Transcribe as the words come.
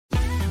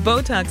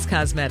Botox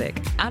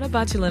Cosmetic, out of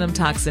botulinum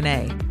toxin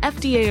A,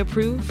 FDA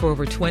approved for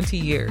over 20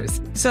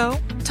 years. So,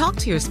 talk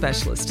to your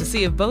specialist to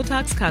see if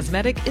Botox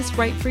Cosmetic is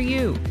right for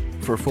you.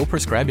 For full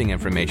prescribing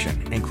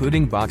information,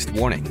 including boxed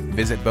warning,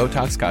 visit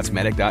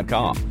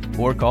BotoxCosmetic.com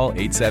or call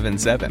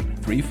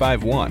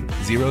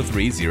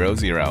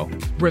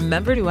 877-351-0300.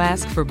 Remember to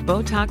ask for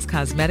Botox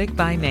Cosmetic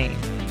by name.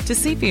 To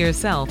see for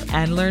yourself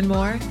and learn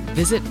more,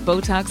 visit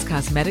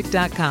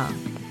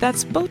BotoxCosmetic.com.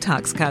 That's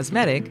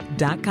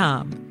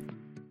BotoxCosmetic.com.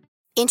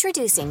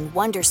 Introducing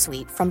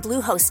Wondersuite from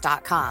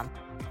Bluehost.com.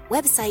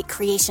 Website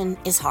creation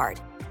is hard,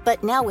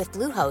 but now with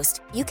Bluehost,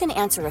 you can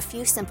answer a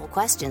few simple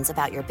questions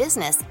about your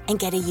business and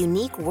get a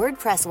unique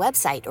WordPress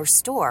website or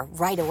store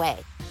right away.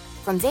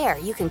 From there,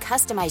 you can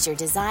customize your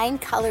design,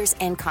 colors,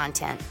 and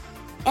content.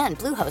 And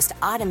Bluehost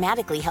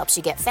automatically helps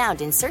you get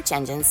found in search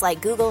engines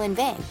like Google and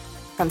Bing.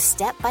 From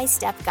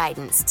step-by-step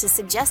guidance to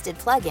suggested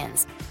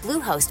plugins,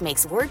 Bluehost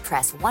makes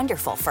WordPress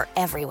wonderful for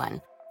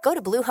everyone. Go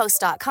to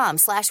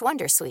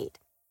bluehost.com/wondersuite.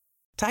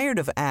 Tired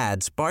of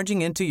ads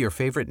barging into your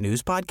favorite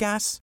news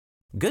podcasts?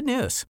 Good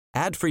news.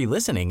 Ad-free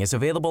listening is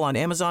available on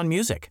Amazon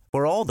Music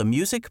for all the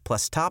music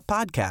plus top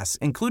podcasts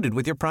included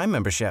with your Prime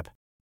membership.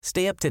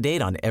 Stay up to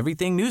date on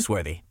everything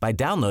newsworthy by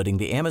downloading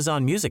the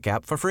Amazon Music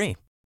app for free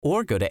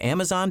or go to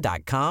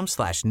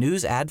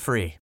amazon.com/news ad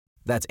free.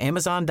 That's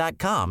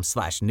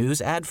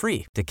amazon.com/news ad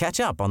free to catch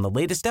up on the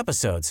latest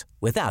episodes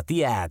without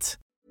the ads.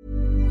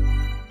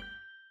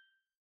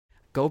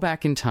 Go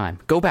back in time.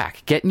 Go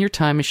back. Get in your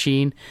time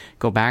machine.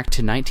 Go back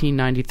to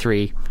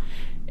 1993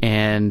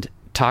 and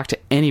talk to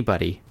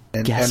anybody.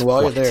 And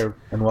while you're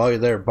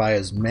there, buy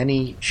as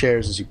many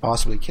shares as you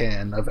possibly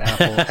can of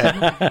Apple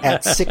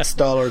at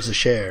 $6 a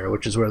share,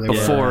 which is where they were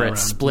before it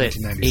split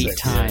 8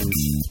 times.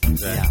 Yeah.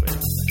 Exactly. Yeah.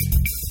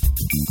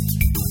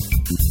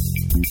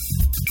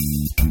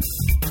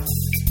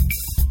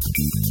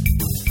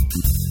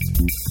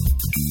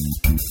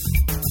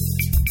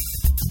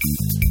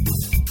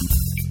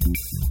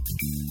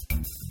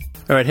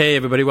 All right, hey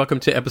everybody, welcome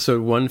to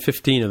episode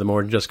 115 of the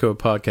More Than Just Code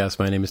podcast.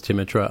 My name is Tim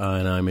Mitra,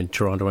 and I'm in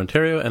Toronto,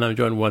 Ontario, and I'm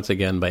joined once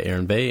again by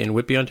Aaron Bay in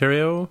Whitby,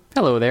 Ontario.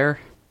 Hello there.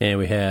 And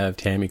we have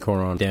Tammy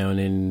Coron down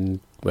in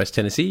West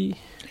Tennessee.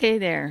 Hey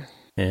there.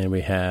 And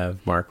we have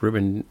Mark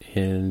Rubin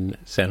in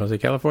San Jose,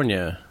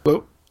 California.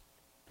 Whoa.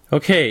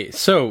 Okay,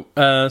 so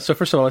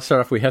first of all, let's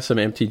start off. We have some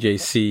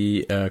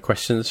MTJC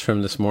questions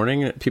from this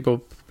morning that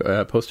people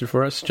posted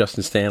for us.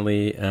 Justin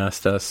Stanley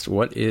asked us,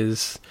 what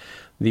is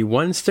the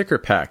one sticker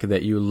pack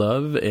that you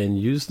love and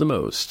use the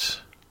most?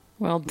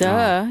 Well,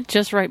 duh.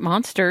 Just Right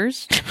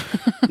Monsters.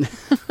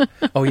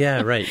 Oh,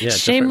 yeah, right. Yeah,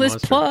 Shameless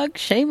plug.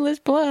 Shameless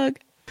plug.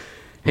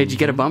 Hey, did you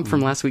get a bump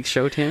from last week's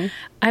show, Tammy?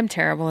 I'm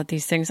terrible at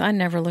these things. I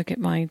never look at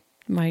my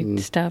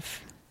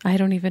stuff. I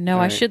don't even know. All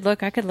right. I should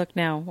look. I could look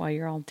now while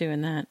you're all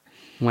doing that.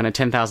 When a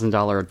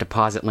 $10,000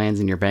 deposit lands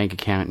in your bank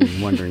account and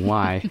you're wondering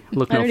why,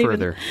 look no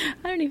further.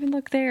 I don't even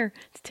look there.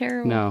 It's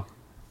terrible. No.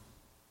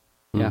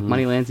 Yeah,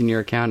 money lands in your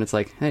account. It's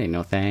like, hey,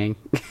 no thang.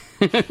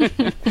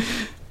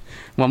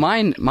 Well,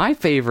 my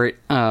favorite,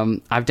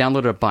 I've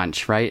downloaded a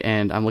bunch, right?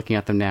 And I'm looking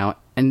at them now.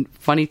 And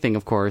funny thing,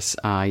 of course,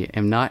 I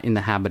am not in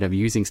the habit of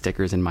using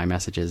stickers in my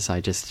messages.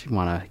 I just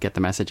want to get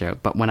the message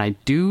out. But when I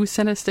do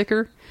send a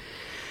sticker,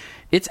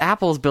 it's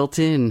Apple's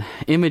built-in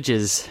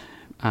Images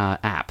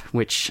app,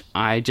 which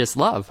I just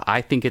love.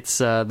 I think it's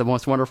the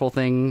most wonderful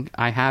thing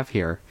I have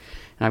here.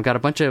 And I've got a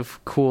bunch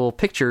of cool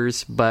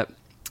pictures, but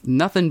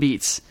nothing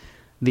beats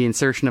the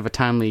insertion of a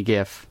timely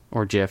GIF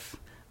or GIF,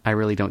 I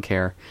really don't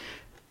care,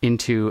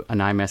 into an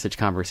iMessage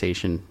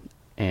conversation.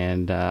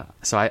 And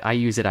so I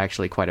use it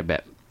actually quite a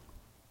bit.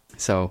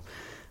 So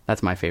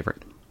that's my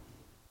favorite.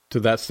 So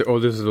that's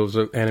those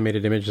are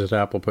animated images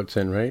that Apple puts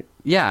in, right?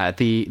 Yeah,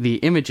 the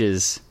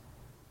Images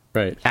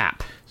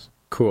app.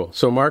 Cool.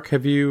 So, Mark,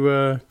 have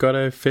you got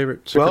a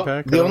favorite sticker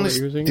pack? The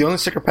only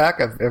sticker pack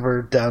I've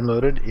ever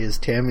downloaded is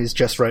Tammy's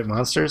Just Right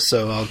Monsters,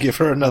 so I'll give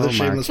her another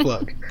shameless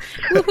plug.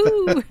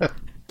 Woohoo!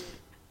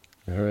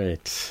 All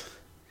right.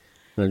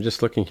 And I'm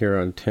just looking here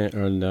on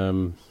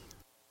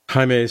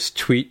Jaime's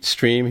tweet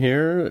stream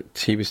here.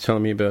 He was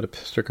telling me about a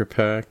sticker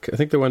pack. I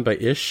think the one by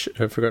Ish.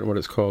 I've forgotten what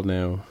it's called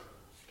now.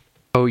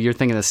 Oh, you're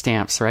thinking of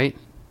Stamps, right?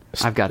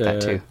 I've got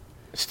that too.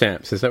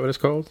 Stamps. Is that what it's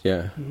called?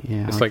 Yeah.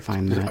 Yeah, it's I'll like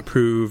find that.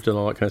 Approved and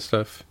all that kind of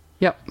stuff.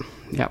 Yep.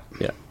 Yeah,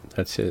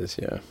 that's his,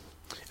 yeah.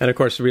 And of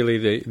course,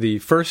 really, the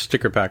first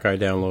sticker pack I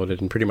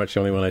downloaded, and pretty much the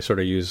only one I sort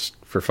of use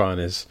for fun,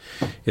 is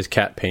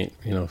cat paint,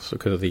 so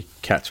because of the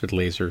cats with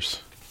lasers.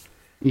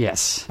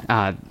 Yes.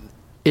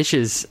 Ish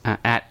is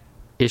at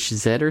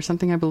IshZ or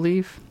something, I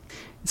believe.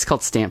 It's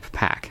called Stamp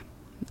Pack.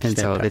 And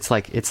it's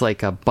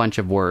like a bunch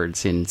of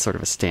words in sort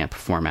of a stamp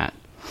format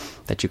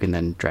that you can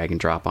then drag and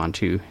drop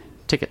onto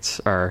tickets.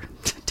 You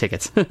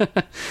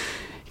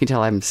can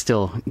tell I'm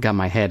still got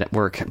my head at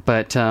work,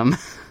 but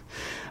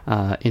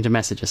into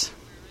messages.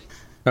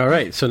 All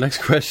right, so next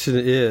question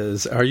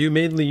is, are you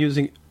mainly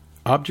using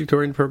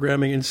object-oriented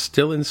programming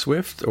still in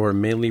Swift, or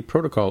mainly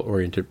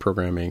protocol-oriented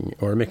programming,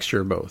 or a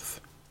mixture of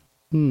both?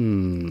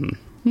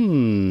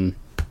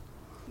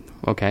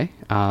 okay.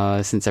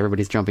 Since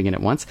everybody's jumping in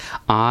at once,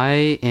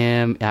 I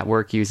am at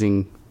work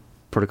using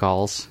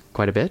protocols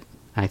quite a bit.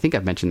 I think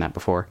I've mentioned that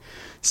before.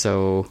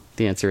 So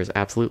the answer is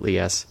absolutely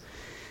yes.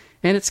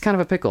 And it's kind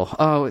of a pickle.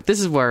 Oh,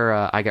 this is where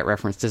I got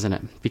referenced, isn't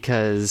it?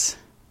 Because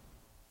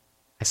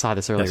I saw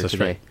this earlier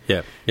today. Right.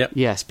 Yeah. Yep.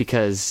 Yes,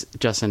 because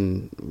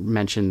Justin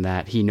mentioned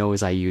that he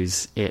knows I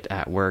use it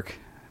at work,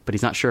 but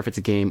he's not sure if it's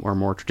a game or a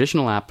more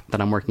traditional app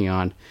that I'm working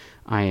on.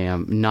 I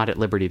am not at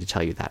liberty to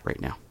tell you that right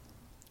now.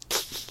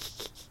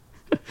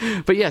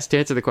 But yes, to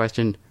answer the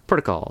question,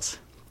 protocols.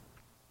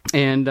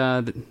 And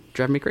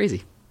drive me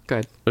crazy. Go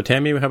ahead. So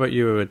Tammy, how about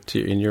you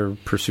in your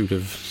pursuit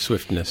of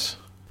swiftness?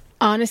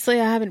 Honestly,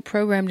 I haven't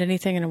programmed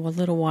anything in a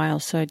little while,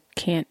 so I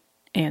can't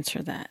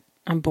answer that.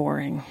 I'm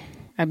boring.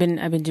 I've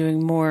been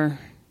doing more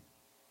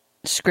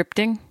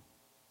scripting.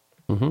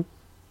 Mm-hmm.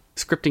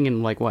 Scripting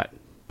in like what?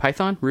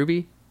 Python,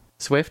 Ruby,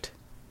 Swift,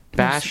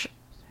 Bash.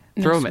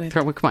 Throw them.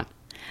 Come on.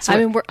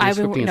 Swift.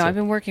 I've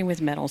been working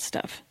with Metal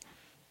stuff.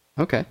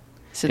 Okay.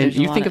 So and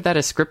you think of that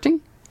as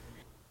scripting?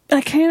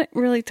 I can't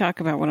really talk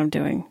about what I'm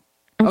doing.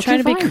 I'm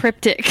trying to be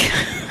cryptic.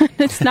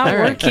 It's not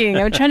working.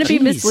 I'm trying to be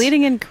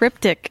misleading and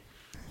cryptic.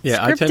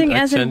 Yeah, scripting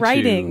as in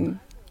writing.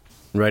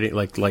 Writing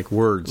like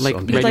words. Like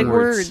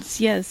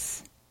words,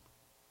 yes.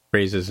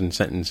 Phrases and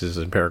sentences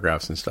and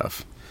paragraphs and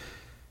stuff.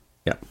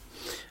 Yeah.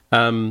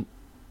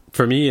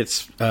 For me,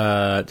 it's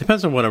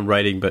depends on what I'm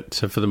writing, but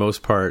for the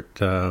most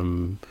part,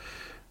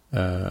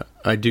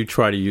 I do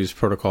try to use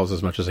protocols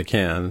as much as I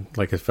can.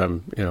 Like if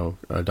I'm,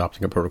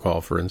 adopting a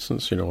protocol, for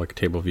instance, like a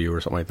table view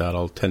or something like that,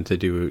 I'll tend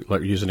to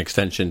use an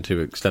extension to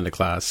extend a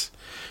class.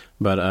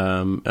 But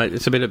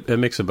it's a bit of a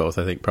mix of both.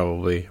 I think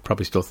probably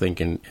still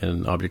think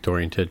in object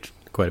oriented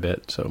quite a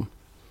bit. So,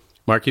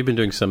 Mark, you've been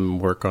doing some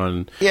work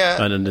on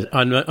an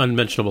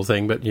unmentionable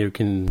thing, but you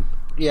can.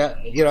 Yeah,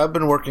 I've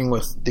been working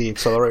with the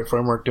Accelerate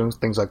framework, doing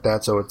things like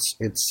that. So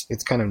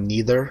it's kind of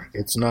neither.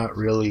 It's not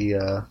really.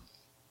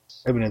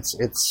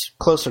 It's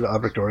closer to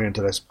object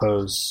oriented, I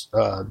suppose,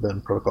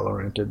 than protocol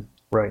oriented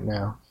right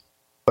now.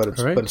 But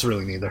it's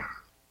really neither.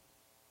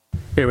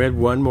 Okay, we had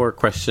one more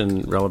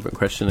relevant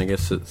question. I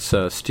guess it's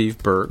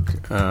Steve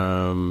Burke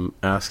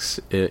asks.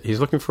 He's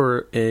looking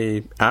for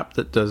a app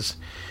that's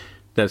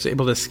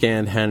able to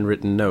scan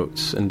handwritten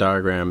notes and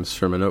diagrams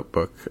from a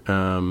notebook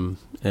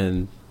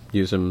and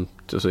use them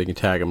so he can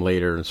tag them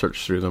later and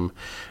search through them.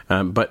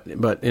 But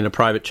in a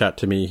private chat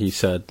to me, he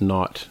said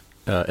not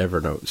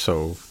Evernote.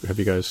 So have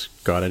you guys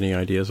got any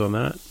ideas on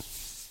that?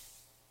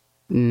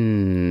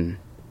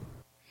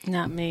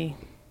 Not me.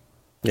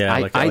 Yeah,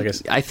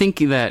 I think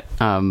that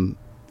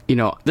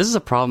this is a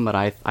problem that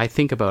I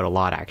think about a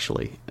lot.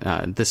 Actually,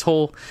 this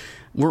whole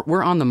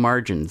we're on the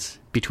margins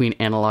between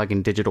analog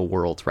and digital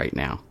worlds right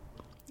now,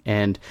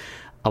 and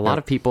a lot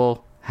of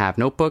people have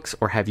notebooks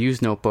or have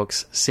used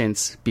notebooks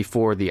since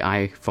before the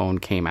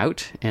iPhone came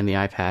out and the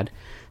iPad.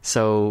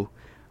 So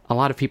a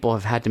lot of people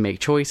have had to make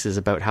choices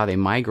about how they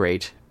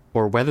migrate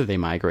or whether they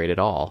migrate at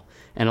all.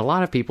 And a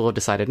lot of people have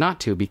decided not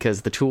to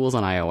because the tools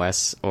on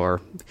iOS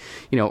or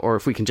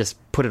if we can just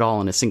put it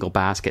all in a single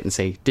basket and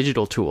say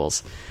digital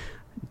tools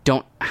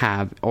don't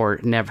have or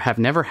have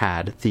never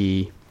had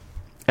the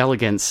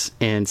elegance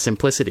and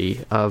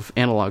simplicity of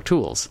analog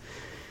tools.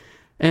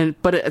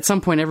 But at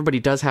some point, everybody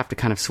does have to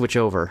kind of switch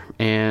over.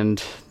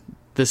 And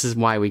this is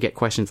why we get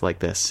questions like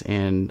this.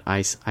 And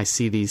I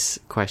see these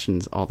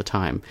questions all the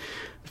time.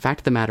 The fact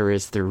of the matter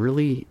is there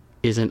really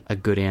isn't a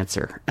good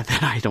answer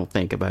that I don't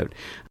think about.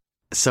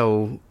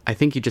 So I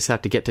think you just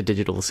have to get to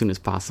digital as soon as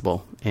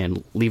possible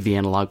and leave the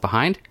analog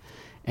behind,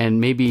 and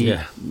maybe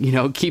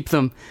keep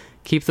them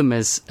as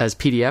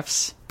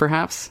PDFs,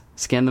 perhaps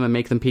scan them and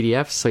make them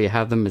PDFs so you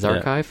have them as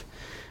archive.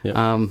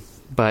 Yeah.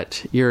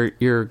 But you're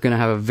going to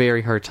have a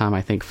very hard time,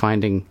 I think,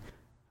 finding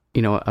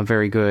a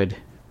very good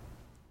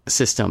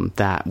system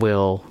that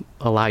will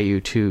allow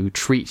you to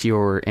treat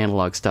your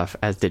analog stuff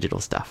as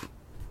digital stuff.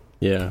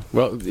 Yeah,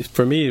 well,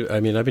 for me,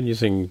 I mean, I've been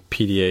using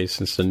PDA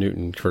since the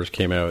Newton first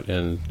came out,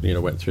 and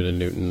went through the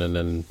Newton, and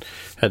then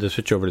had to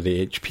switch over to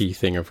the HP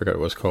thing. I forgot what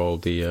it was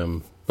called,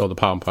 the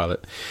Palm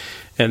Pilot,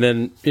 and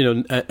then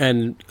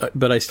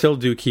but I still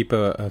do keep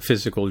a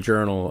physical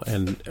journal,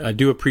 and I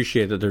do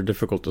appreciate that they're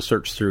difficult to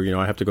search through.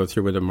 I have to go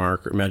through with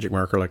a magic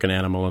marker like an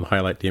animal and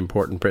highlight the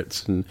important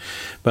bits,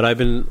 but I've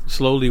been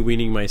slowly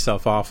weaning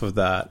myself off of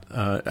that.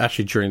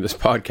 Actually, during this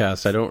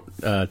podcast, I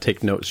don't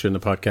take notes during the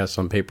podcast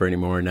on paper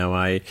anymore. Now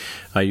I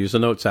use a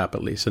notes app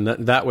at least, and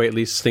that way at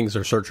least things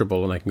are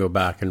searchable, and I can go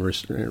back and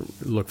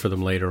look for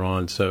them later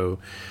on. So.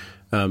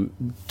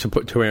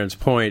 To Aaron's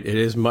point, it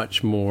is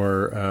much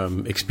more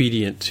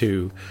expedient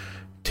to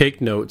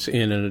take notes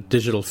in a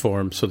digital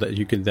form so that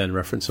you can then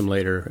reference them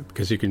later,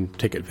 because you can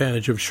take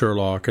advantage of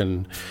Sherlock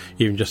and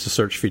even just a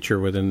search feature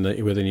within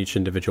each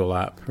individual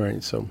app,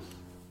 right? So,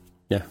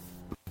 yeah.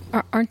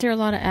 Aren't there a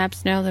lot of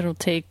apps now that'll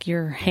take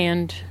your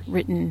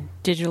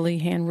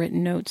digitally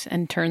handwritten notes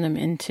and turn them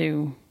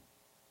into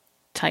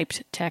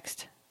typed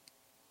text?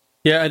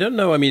 Yeah, I don't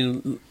know. I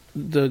mean,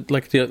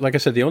 like I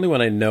said, the only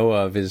one I know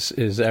of is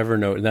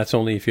Evernote, and that's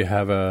only if you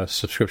have a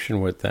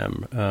subscription with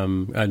them.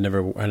 I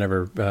never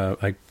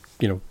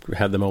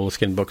had the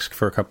Moleskine books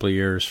for a couple of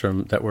years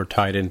that were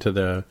tied into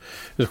there's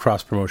a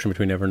cross promotion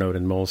between Evernote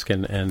and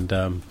Moleskine,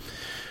 and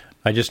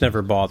I just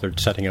never bothered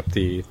setting up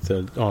the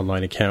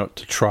online account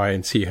to try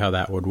and see how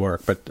that would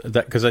work. But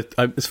because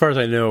as far as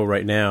I know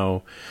right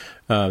now,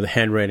 the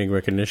handwriting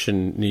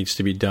recognition needs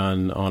to be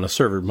done on a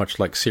server, much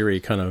like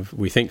Siri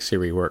we think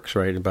Siri works,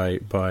 right?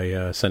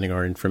 By sending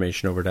our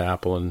information over to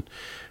Apple and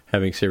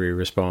having Siri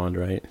respond,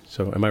 right?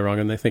 So am I wrong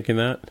in thinking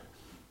that?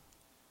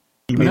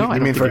 You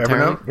mean for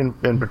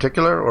Evernote in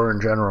particular, or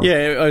in general?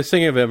 Yeah, I was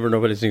thinking of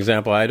Evernote as an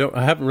example. I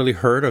haven't really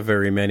heard of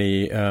very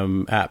many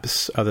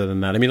apps other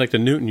than that. I mean, like the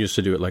Newton used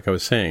to do it, like I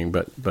was saying,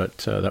 but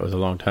that was a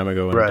long time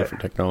ago and a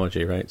different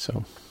technology, right?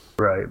 So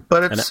right,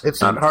 but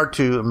it's not hard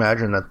to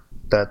imagine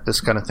that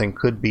this kind of thing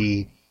could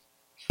be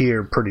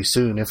here pretty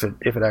soon if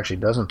it actually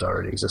doesn't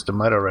already exist. It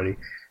might already.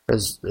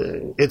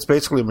 It's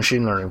basically a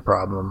machine learning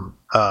problem,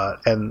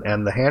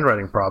 and the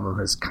handwriting problem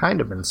has kind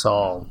of been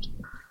solved.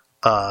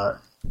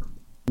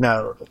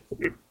 Now,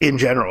 in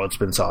general, it's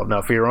been solved.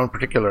 Now, for your own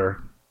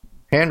particular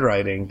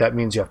handwriting, that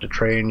means you have to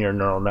train your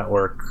neural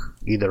network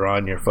either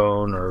on your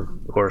phone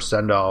or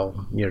send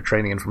all your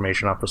training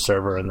information off the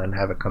server and then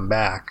have it come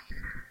back.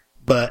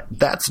 But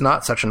that's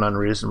not such an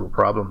unreasonable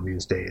problem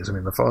these days. I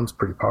mean, the phone's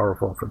pretty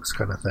powerful for this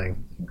kind of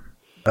thing.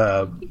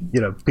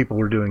 People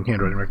were doing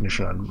handwriting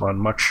recognition on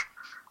much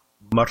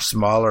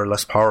smaller,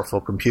 less powerful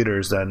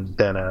computers than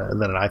an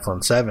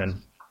iPhone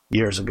 7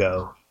 years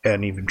ago,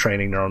 and even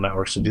training neural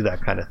networks to do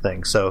that kind of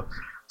thing. So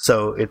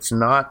it's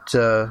not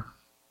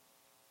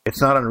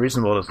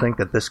unreasonable to think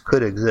that this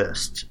could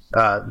exist.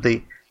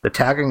 The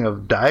tagging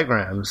of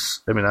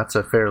diagrams, I mean, that's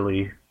a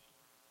fairly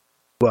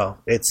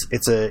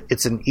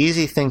it's an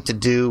easy thing to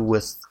do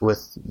with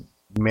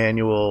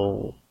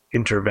manual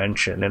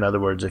intervention. In other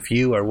words, if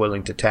you are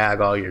willing to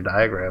tag all your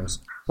diagrams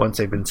once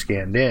they've been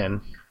scanned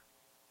in,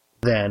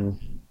 then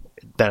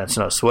it's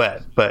no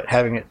sweat. But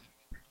having it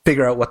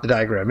figure out what the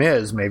diagram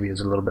is maybe is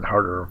a little bit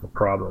harder of a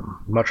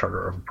problem, much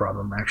harder of a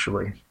problem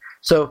actually.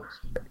 So,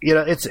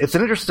 it's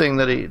an interesting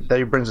that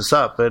he brings this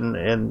up,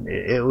 and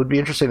it would be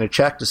interesting to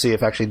check to see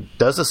if actually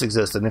does this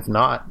exist, and if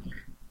not,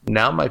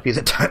 now might be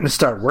the time to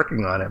start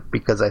working on it,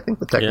 because I think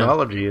the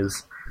technology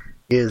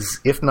is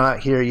if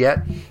not here yet,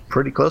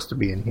 pretty close to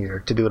being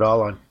here to do it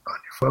all on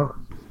your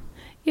phone.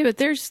 Yeah, but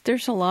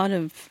there's a lot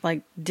of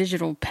like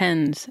digital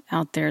pens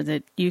out there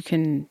that you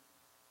can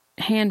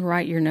hand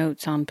write your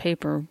notes on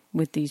paper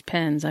with these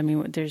pens. I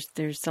mean, there's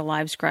the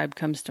LiveScribe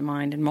comes to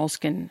mind, and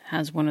Moleskine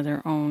has one of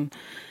their own.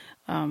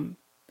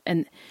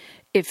 And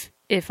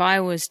if I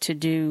was to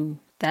do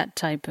that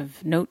type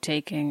of note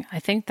taking, I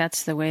think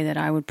that's the way that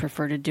I would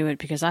prefer to do it,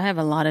 because I have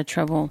a lot of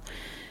trouble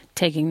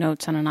taking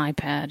notes on an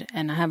iPad,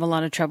 and I have a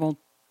lot of trouble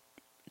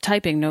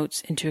typing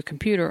notes into a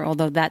computer,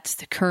 although that's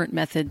the current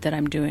method that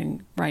I'm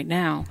doing right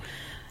now.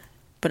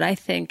 But I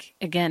think,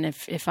 again,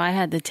 if I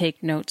had to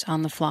take notes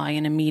on the fly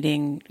in a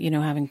meeting,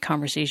 having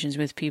conversations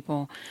with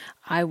people,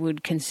 I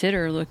would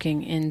consider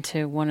looking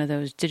into one of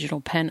those digital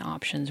pen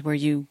options where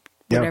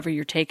whatever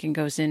you're taking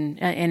goes in,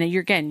 and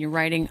you're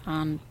writing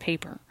on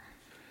paper.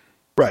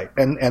 Right,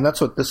 and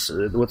that's what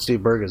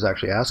Steve Berg is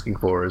actually asking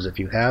for, is if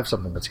you have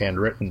something that's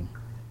handwritten,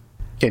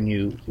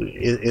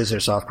 is there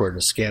software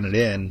to scan it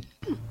in,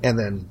 and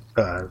then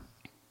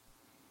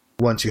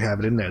once you have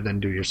it in there, then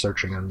do your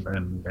searching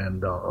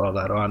and all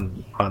that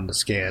on the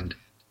scanned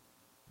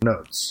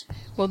notes.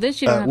 Well,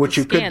 this you don't have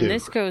to scan.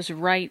 This goes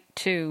right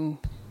to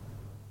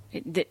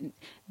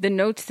the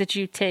notes that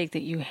you take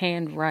that you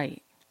hand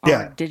write.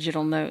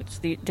 Digital notes.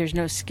 There's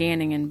no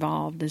scanning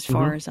involved as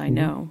far as I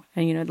know.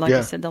 And,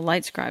 I said, the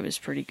LightScribe is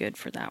pretty good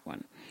for that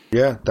one.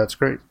 Yeah, that's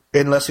great.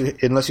 Unless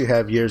you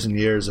have years and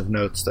years of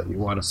notes that you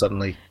want to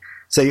suddenly...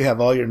 Say you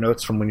have all your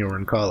notes from when you were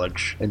in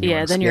college. And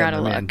then you're out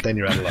of luck. Then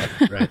you're out of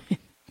luck, right?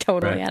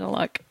 Totally out of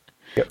luck.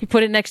 Yep. You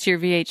put it next to your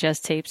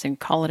VHS tapes and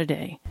call it a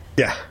day.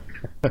 Yeah.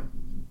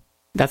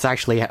 That's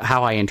actually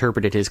how I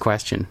interpreted his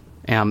question.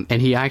 And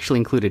he actually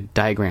included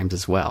diagrams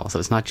as well, so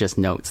it's not just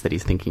notes that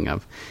he's thinking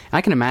of.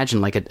 I can imagine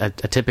like a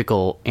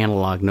typical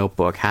analog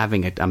notebook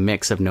having a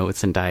mix of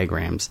notes and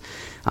diagrams,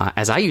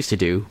 as I used to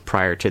do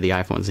prior to the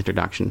iPhone's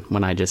introduction,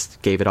 when I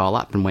just gave it all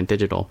up and went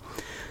digital.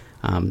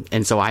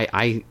 And so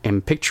I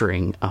am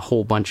picturing a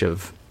whole bunch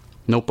of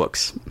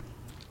notebooks,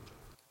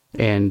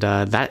 and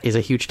that is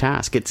a huge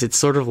task. It's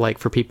sort of like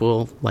for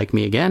people like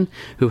me, again,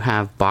 who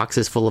have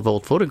boxes full of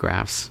old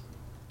photographs,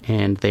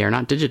 and they are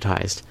not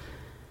digitized.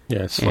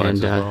 Yeah,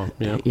 slides as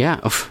well.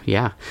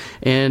 Yeah.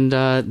 And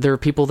there are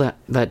people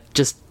that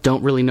just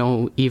don't really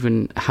know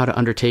even how to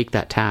undertake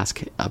that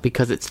task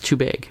because it's too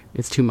big.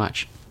 It's too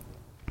much.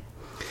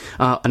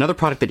 Another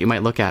product that you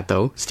might look at,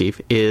 though,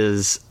 Steve,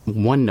 is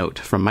OneNote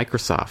from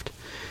Microsoft,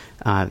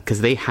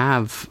 because they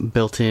have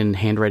built-in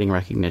handwriting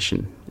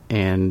recognition.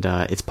 And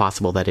it's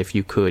possible that if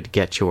you could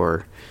get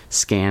your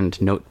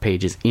scanned note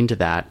pages into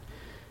that,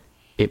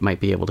 it might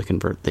be able to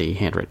convert the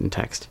handwritten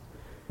text.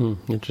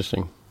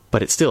 Interesting.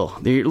 But it's still,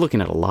 you're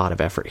looking at a lot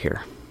of effort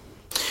here.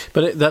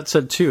 But that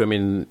said, too, I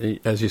mean,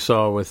 as you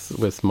saw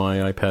with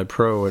my iPad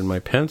Pro and my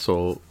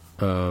Pencil,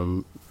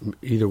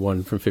 either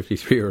one from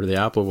 53 or the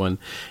Apple one,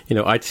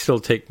 I still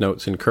take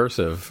notes in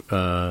cursive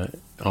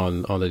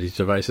on these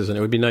devices, and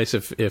it would be nice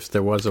if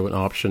there was an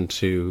option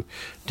to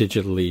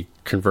digitally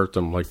convert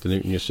them like the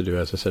Newton used to do,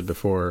 as I said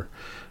before.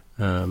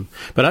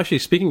 But actually,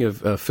 speaking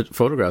of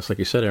photographs, like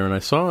you said, Aaron, I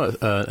saw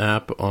an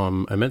app.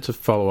 I meant to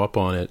follow up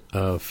on it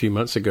a few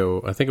months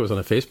ago. I think it was on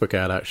a Facebook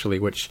ad, actually,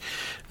 which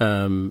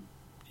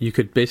you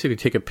could basically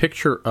take a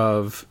picture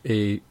of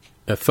a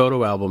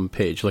photo album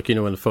page, like in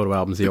the photo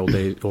albums, the old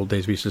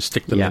days we used to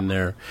stick them in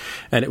there,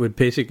 and it would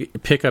basically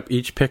pick up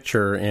each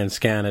picture and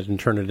scan it and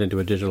turn it into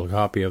a digital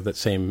copy of that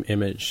same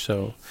image.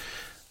 So,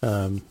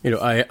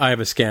 I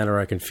have a scanner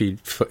I can feed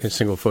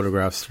single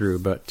photographs through,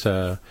 but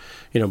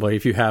but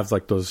if you have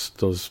like those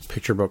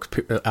picture books,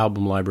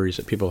 album libraries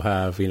that people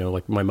have,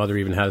 like my mother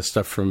even has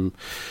stuff from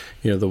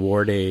the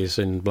war days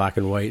in black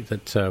and white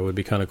that would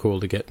be kind of cool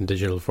to get in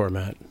digital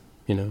format.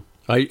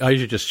 I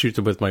usually just shoot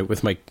them with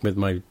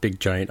my big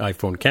giant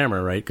iPhone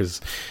camera, right?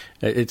 Because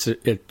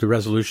the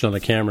resolution on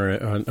the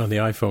camera on the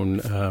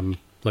iPhone,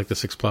 like the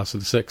 6 Plus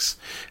and the 6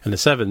 and the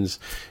 7s,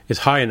 is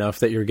high enough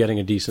that you're getting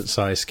a decent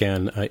size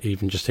scan,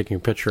 even just taking a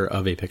picture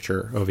of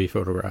a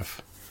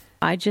photograph.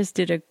 I just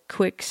did a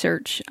quick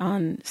search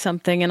on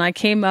something, and I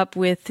came up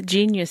with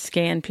Genius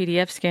Scan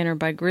PDF scanner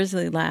by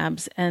Grizzly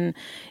Labs, and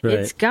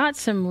It's got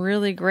some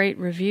really great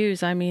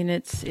reviews. I mean,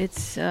 it's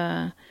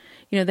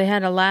they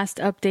had a last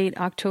update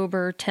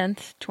October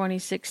 10th,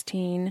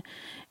 2016,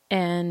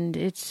 and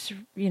it's,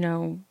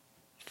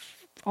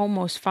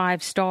 almost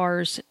 5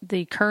 stars,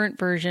 the current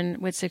version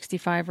with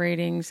 65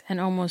 ratings, and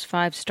almost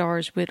 5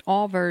 stars with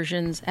all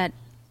versions at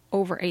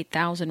over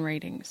 8,000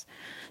 ratings.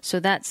 So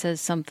that says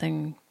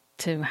something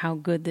to how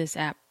good this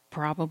app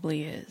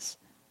probably is.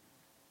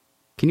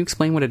 Can you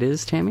explain what it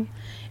is, Tammy?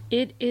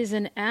 It is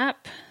an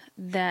app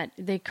that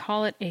they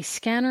call it a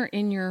scanner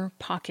in your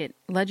pocket,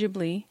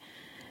 legibly.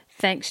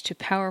 Thanks to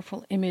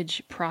powerful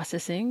image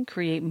processing,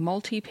 create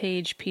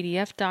multi-page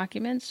PDF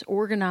documents,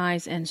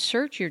 organize and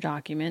search your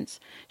documents,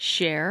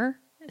 share,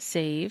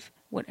 save,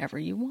 whatever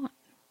you want.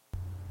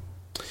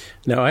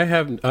 Now, I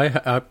have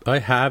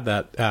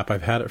that app.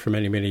 I've had it for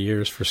many, many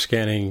years for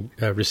scanning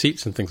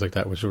receipts and things like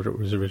that, which it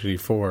was originally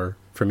for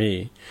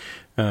me.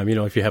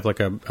 If you have like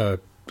a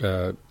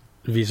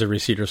Visa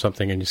receipt or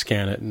something and you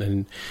scan it, and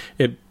then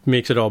it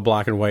makes it all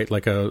black and white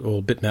like a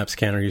old bitmap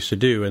scanner used to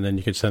do, and then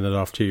you can send it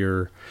off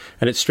to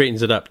and it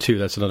straightens it up too.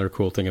 That's another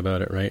cool thing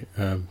about it, right?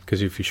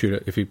 Because if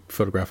you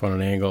photograph on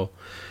an angle.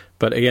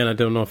 But again, I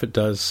don't know if it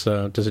does.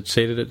 Does it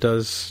say that it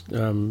does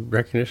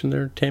recognition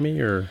there,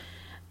 Tammy, or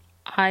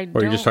are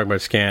you just talking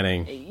about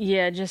scanning?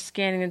 Yeah, just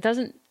scanning. It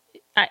doesn't.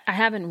 I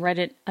haven't read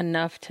it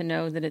enough to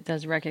know that it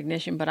does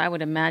recognition, but I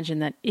would imagine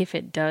that if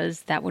it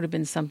does, that would have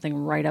been something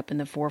right up in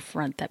the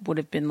forefront that would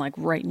have been like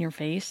right in your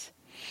face.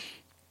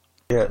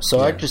 Yeah, so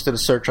I just did a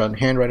search on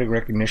handwriting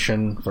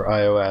recognition for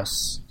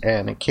iOS,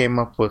 and it came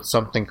up with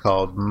something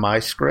called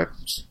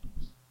MyScript,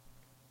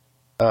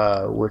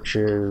 which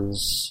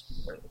is...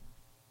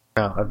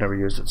 No, I've never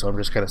used it, so I'm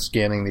just kind of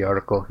scanning the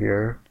article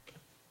here.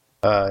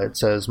 It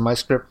says,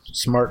 MyScript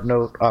Smart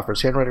Note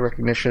offers handwriting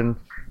recognition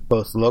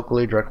both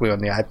locally, directly on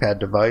the iPad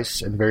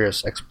device, and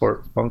various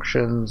export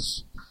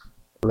functions,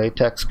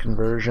 LaTeX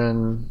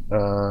conversion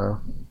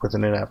with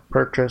an in-app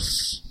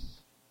purchase.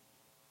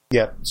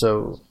 Yeah,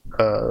 so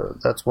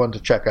that's one to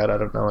check out. I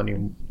don't know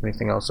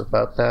anything else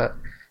about that.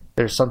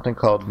 There's something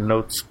called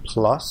Notes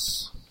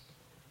Plus,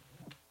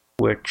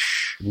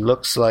 which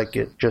looks like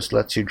it just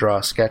lets you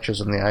draw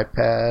sketches on the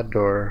iPad,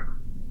 or,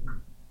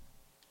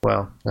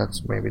 well,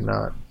 that's maybe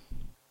not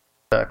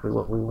exactly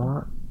what we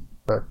want,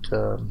 but...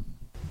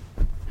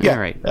 yeah, all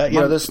right.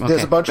 There's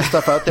a bunch of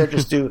stuff out there.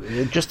 Just do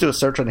a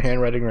search on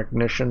handwriting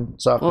recognition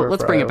software. Well,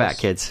 let's bring it back,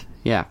 kids.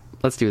 Yeah,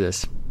 let's do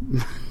this.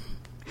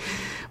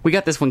 We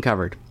got this one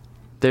covered.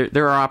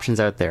 There are options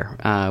out there.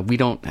 We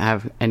don't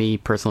have any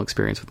personal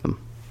experience with them,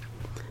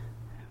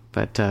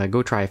 but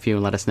go try a few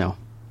and let us know.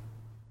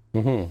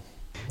 Mm-hmm.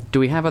 Do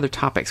we have other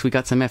topics? We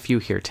got some FU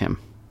here, Tim.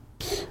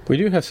 We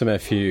do have some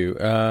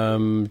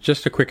FU.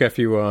 Just a quick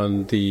FU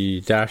on the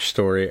Dash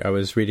story. I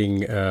was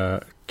reading,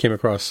 came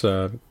across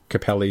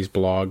Capelli's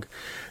blog,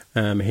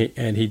 and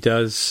he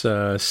does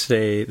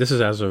say, this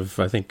is as of,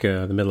 I think,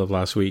 the middle of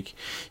last week,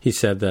 he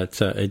said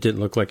that it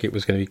didn't look like it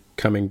was going to be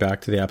coming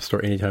back to the App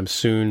Store anytime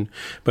soon,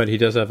 but he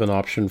does have an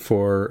option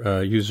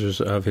for users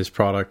of his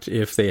product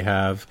if they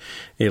have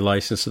a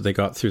license that they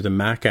got through the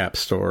Mac App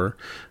Store.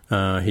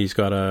 He's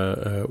got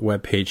a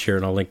web page here,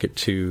 and I'll link it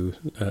to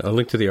a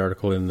link to the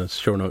article in the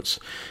show notes,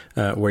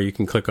 where you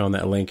can click on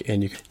that link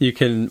and you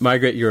can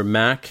migrate your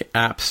Mac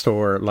App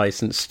Store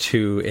license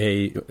to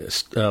a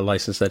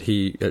license that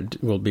he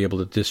will be able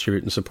to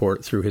distribute and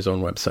support through his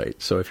own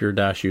website. So if you're a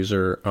Dash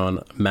user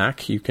on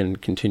Mac, you can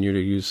continue to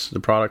use the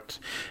product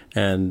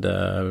and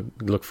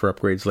look for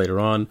upgrades later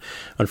on.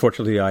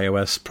 Unfortunately, the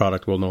iOS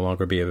product will no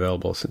longer be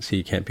available since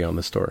he can't be on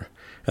the store,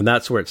 and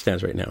that's where it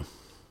stands right now.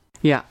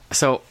 Yeah,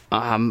 so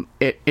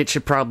it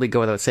should probably go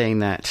without saying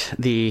that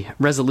the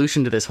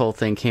resolution to this whole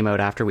thing came out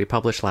after we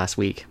published last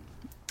week,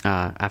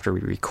 after we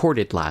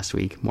recorded last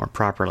week more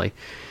properly.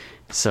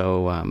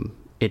 So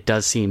it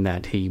does seem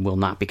that he will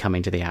not be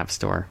coming to the App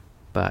Store,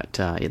 but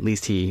at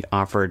least he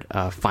offered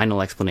a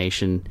final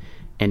explanation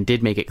and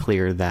did make it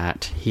clear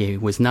that he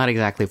was not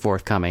exactly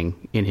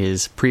forthcoming in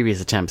his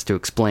previous attempts to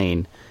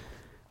explain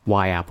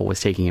why Apple was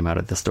taking him out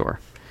of the store.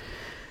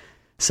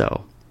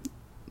 So,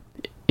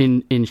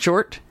 in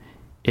short,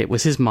 it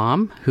was his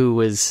mom who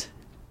was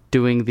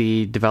doing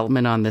the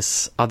development on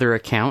this other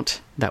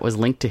account that was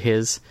linked to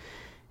his,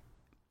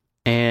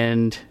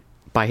 and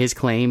by his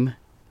claim,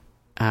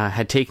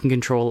 had taken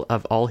control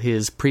of all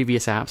his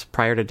previous apps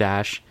prior to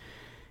Dash,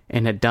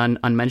 and had done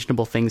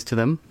unmentionable things to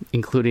them,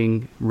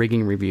 including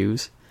rigging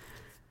reviews.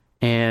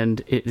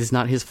 And it is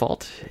not his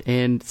fault.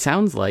 And it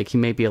sounds like he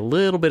may be a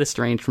little bit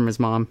estranged from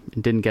his mom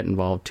and didn't get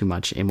involved too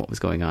much in what was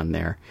going on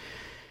there.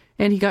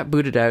 And he got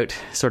booted out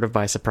sort of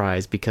by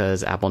surprise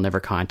because Apple never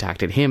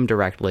contacted him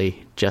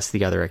directly, just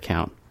the other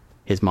account,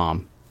 his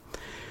mom.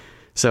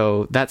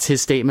 So that's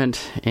his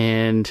statement,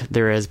 and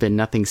there has been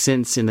nothing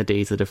since in the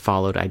days that have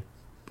followed.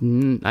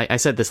 I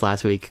said this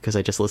last week because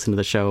I just listened to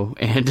the show,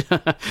 and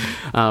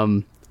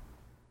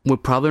we're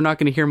probably not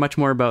going to hear much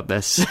more about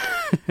this.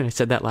 I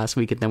said that last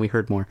week, and then we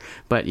heard more.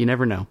 But you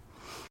never know.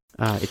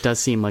 It does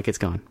seem like it's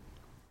gone.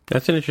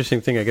 That's an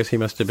interesting thing. I guess he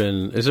must have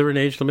been... Is there an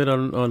age limit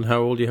on how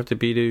old you have to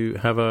be to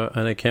have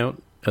an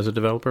account as a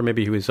developer?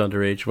 Maybe he was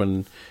underage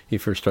when he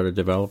first started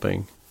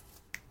developing.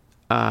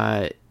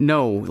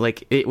 No,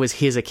 like it was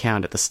his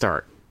account at the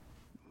start.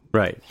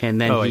 Right. And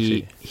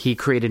then he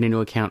created a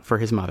new account for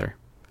his mother.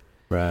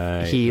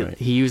 Right.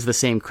 He used the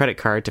same credit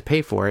card to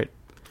pay for it.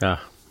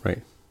 Ah,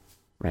 right.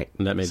 Right.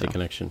 And that made the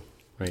connection.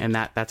 Right. And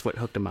that's what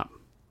hooked him up.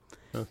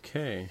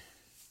 Okay.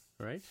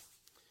 Right.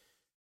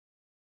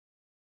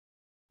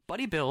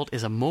 BuddyBuild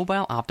is a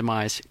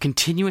mobile-optimized,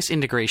 continuous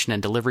integration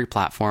and delivery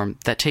platform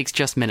that takes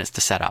just minutes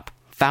to set up.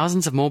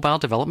 Thousands of mobile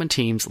development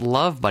teams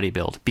love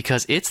BuddyBuild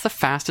because it's the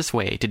fastest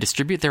way to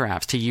distribute their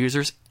apps to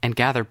users and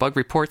gather bug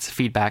reports,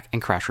 feedback,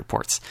 and crash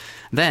reports.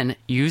 Then,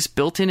 use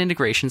built-in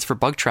integrations for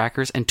bug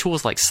trackers and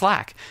tools like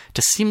Slack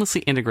to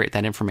seamlessly integrate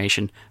that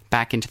information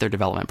back into their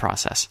development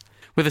process.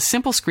 With a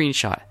simple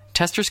screenshot,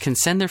 testers can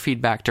send their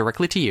feedback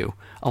directly to you,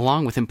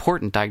 along with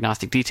important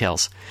diagnostic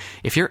details.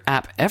 If your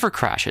app ever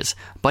crashes,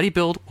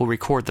 BuddyBuild will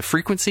record the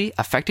frequency,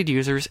 affected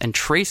users, and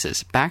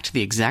traces back to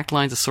the exact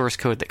lines of source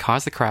code that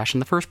caused the crash in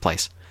the first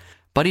place.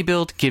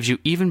 BuddyBuild gives you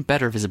even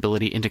better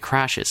visibility into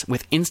crashes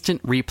with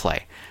Instant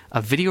Replay,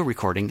 a video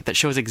recording that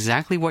shows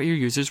exactly what your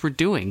users were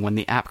doing when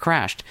the app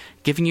crashed,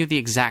 giving you the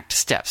exact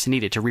steps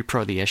needed to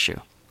repro the issue.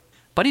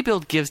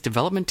 BuddyBuild gives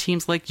development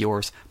teams like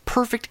yours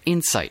perfect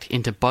insight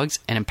into bugs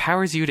and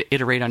empowers you to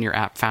iterate on your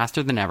app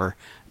faster than ever,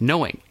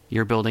 knowing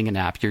you're building an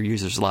app your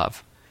users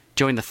love.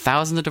 Join the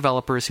thousands of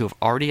developers who have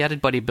already added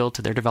BuddyBuild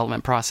to their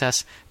development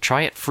process.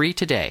 Try it free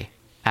today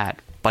at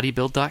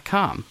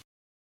buddybuild.com.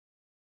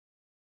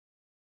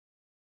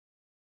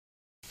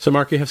 So,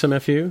 Mark, you have some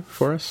FU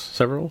for us?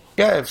 Several?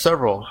 Yeah, I have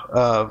several.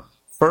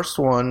 First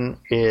one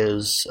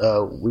is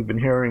we've been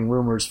hearing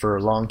rumors for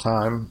a long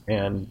time,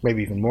 and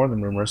maybe even more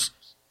than rumors,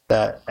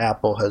 that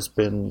Apple has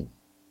been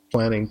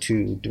planning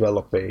to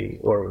develop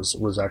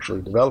was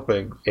actually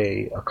developing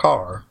a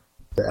car,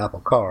 the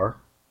Apple Car,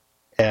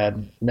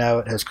 and now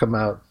it has come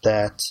out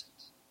that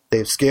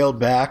they've scaled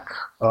back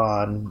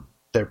on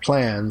their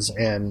plans,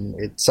 and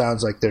it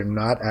sounds like they're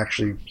not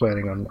actually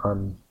planning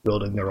on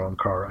building their own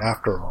car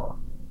after all,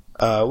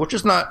 which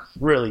is not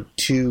really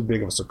too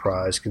big of a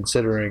surprise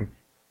considering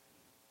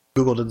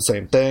Google did the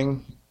same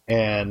thing,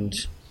 and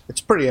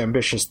it's a pretty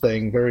ambitious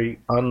thing, very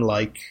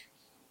unlike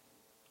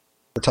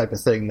the type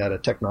of thing that a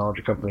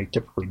technology company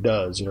typically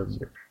does. You know,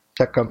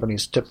 tech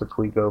companies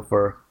typically go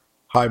for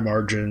high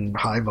margin,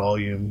 high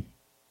volume,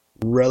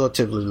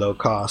 relatively low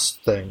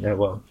cost thing.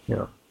 Well, you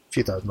know, a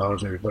few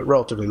 $1,000s maybe, but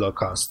relatively low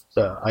cost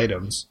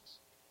items.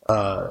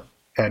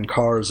 And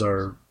cars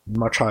are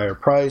much higher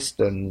priced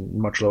and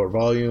much lower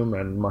volume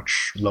and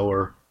much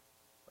lower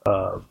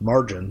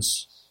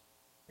margins,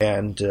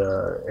 and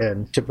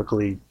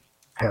typically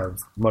have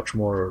much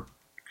more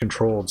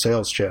controlled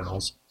sales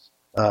channels.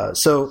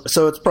 So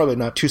it's probably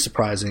not too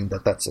surprising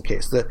that that's the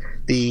case.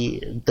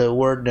 The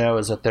word now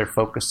is that they're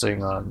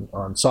focusing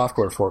on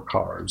software for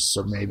cars,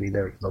 so maybe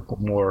they'll put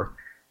more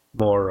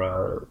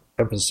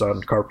emphasis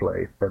on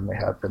CarPlay than they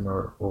have been,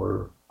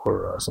 or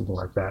something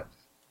like that.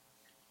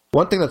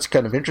 One thing that's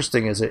kind of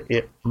interesting is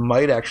it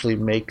might actually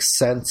make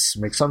some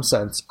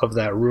sense of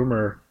that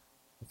rumor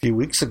a few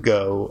weeks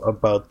ago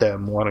about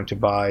them wanting to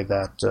buy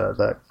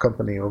that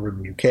company over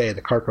in the UK,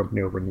 the car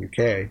company over in the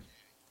UK.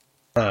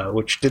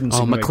 Which didn't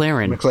seem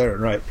McLaren.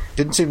 McLaren, right?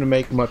 Didn't seem to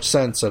make much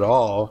sense at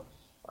all,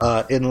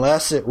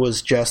 unless it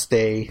was just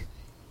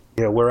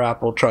we're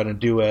Apple trying to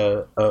do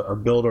a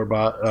build or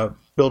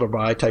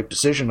buy type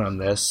decision on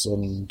this,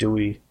 and do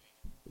we,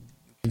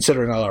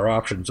 considering all our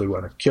options, do we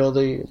want to kill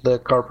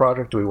the car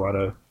project? Do we want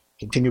to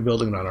continue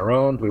building it on our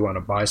own? Do we want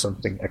to buy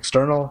something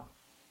external?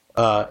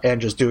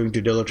 and just doing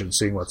due diligence,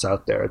 seeing what's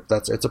out there.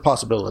 It's a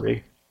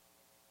possibility.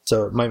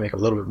 So it might make a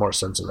little bit more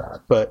sense of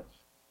that. But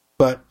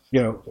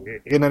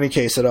in any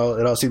case, it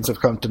all seems to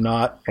have come to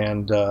naught,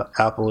 and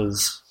Apple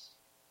is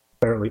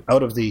apparently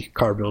out of the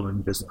car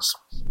building business.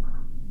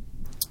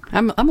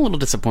 I'm a little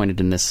disappointed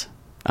in this.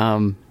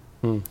 I'm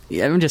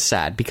just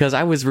sad because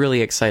I was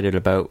really excited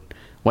about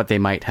what they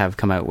might have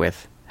come out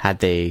with had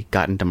they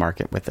gotten to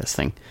market with this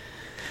thing.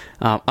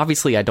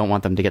 Obviously, I don't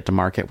want them to get to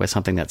market with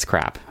something that's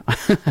crap,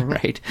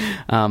 right?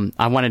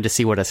 I wanted to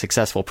see what a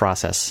successful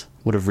process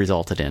would have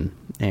resulted in,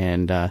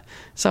 and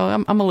so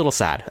I'm a little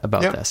sad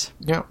about this.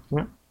 Yeah.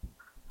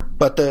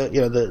 But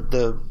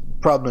the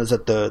problem is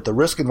that the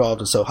risk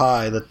involved is so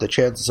high that the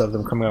chances of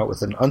them coming out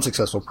with an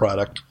unsuccessful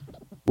product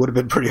would have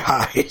been pretty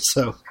high.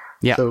 So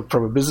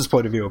from a business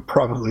point of view, it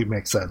probably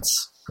makes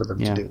sense for them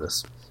to do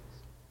this.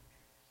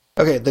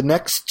 Okay, the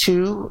next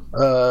two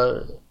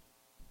are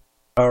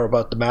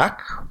about the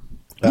Mac.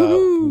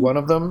 One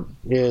of them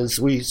is,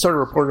 we sort of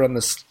reported on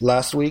this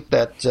last week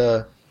that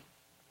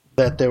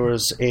there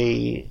was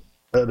an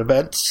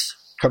event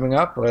coming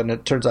up, and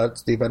it turns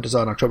out the event is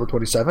on October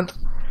 27th,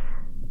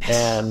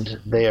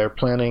 and they are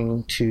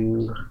planning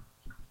to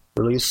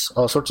release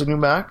all sorts of new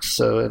Macs.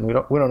 And we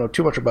don't know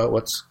too much about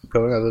what's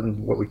going on other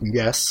than what we can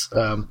guess,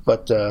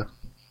 but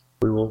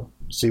we will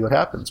see what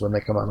happens when they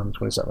come out on the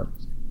 27th.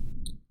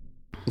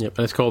 Yep,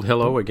 and it's called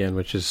Hello Again,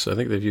 which is, I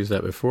think they've used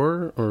that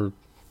before, or...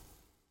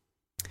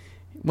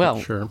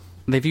 Well, sure.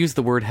 They've used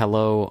the word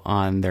hello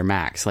on their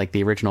Macs. Like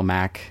the original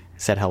Mac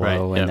said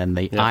hello, and then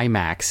the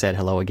iMac said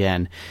hello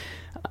again.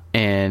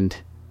 And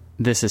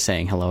this is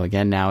saying hello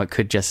again. Now, it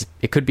could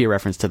be a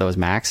reference to those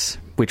Macs,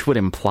 which would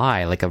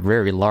imply like a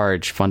very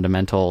large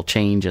fundamental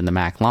change in the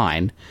Mac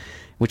line,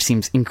 which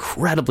seems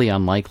incredibly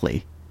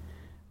unlikely.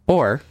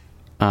 Or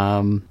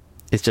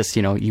it's just,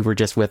 you were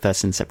just with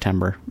us in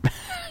September.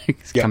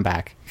 Come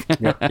back.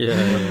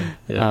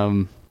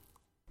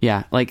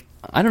 Like,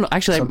 I don't know.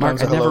 Actually,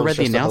 Sometimes Mark, I never read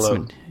the just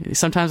announcement.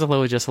 Sometimes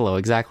hello is just hello.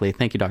 Exactly.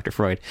 Thank you, Dr.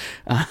 Freud.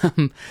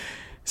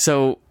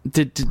 So,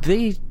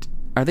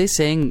 are they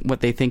saying what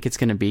they think it's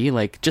going to be?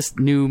 Like, just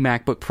new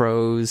MacBook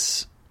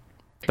Pros?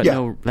 But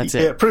no, that's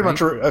it. Yeah, pretty right?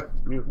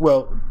 much.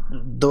 Well,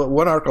 the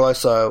one article I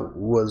saw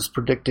was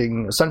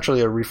predicting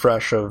essentially a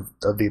refresh of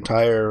the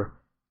entire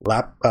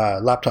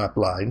laptop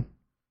line,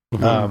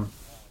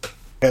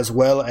 as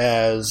well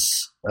as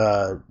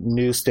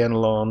new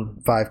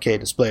standalone 5K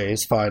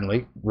displays.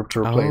 Finally,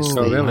 to replace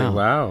the really?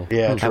 Wow.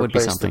 Yeah, that to would be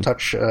replace something. the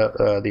touch,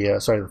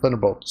 the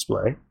Thunderbolt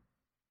display.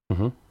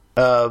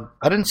 I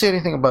didn't see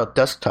anything about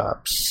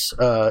desktops,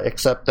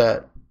 except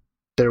that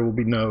there will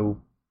be no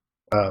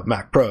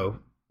Mac Pro,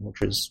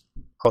 which is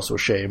also a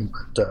shame,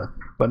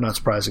 but not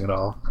surprising at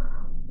all,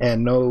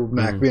 and no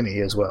Mac Mini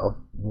as well,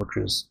 which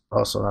is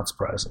also not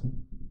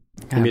surprising.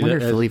 I wonder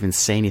if they'll even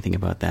say anything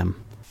about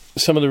them.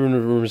 Some of the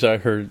rumors I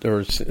heard,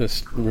 or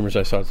rumors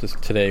I saw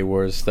today,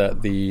 was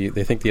that they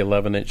think the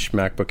 11-inch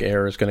MacBook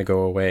Air is going to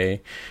go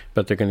away,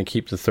 but they're going to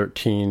keep the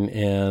 13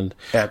 and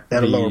at a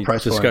lower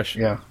price point.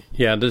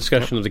 The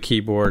discussion of the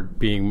keyboard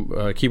being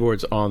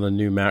keyboards on the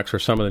new Macs, or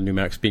some of the new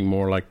Macs being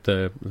more like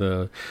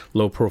the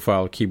low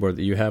profile keyboard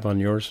that you have on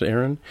yours,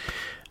 Aaron.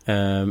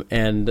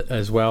 And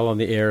as well on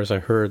the Airs, I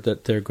heard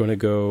that they're going to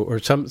go, or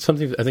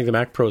something. I think the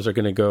Mac Pros are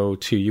going to go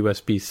to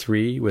USB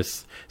 3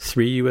 with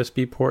 3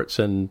 USB ports,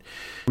 and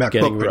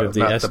getting rid of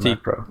the SD. The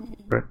Mac Pro,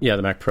 right? Yeah,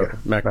 the Mac Pro,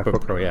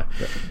 MacBook Pro. Yeah,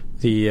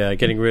 the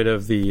getting rid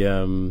of the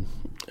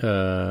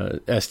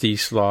SD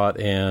slot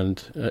and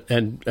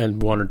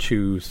 1 or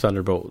 2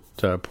 Thunderbolt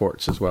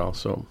ports as well.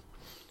 So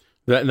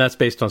that's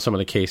based on some of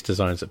the case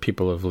designs that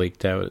people have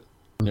leaked out.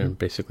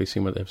 Basically,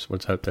 seeing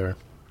what's out there.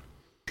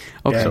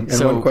 Okay, and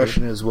one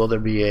question is, will there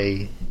be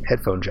a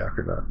headphone jack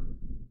or not?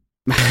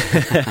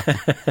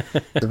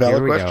 It's a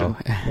valid question.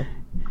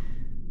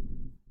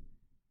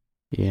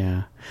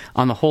 Yeah.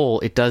 On the whole,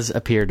 it does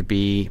appear to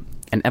be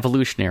an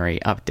evolutionary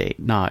update,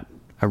 not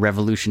a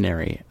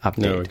revolutionary update.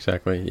 No,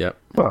 exactly. Yep.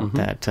 Well,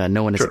 that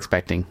no one is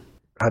expecting.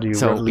 How do you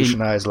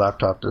revolutionize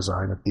laptop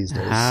design these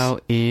days? How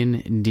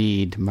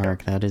indeed,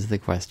 Mark? That is the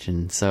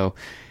question. So,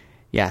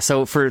 yeah.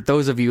 So for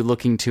those of you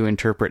looking to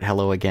interpret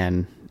hello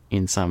again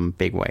in some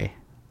big way,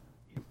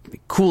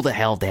 cool the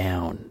hell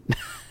down.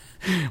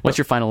 What's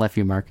your final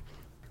FU, Mark?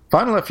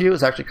 Final FU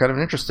is actually kind of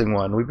an interesting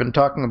one. We've been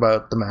talking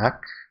about the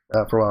Mac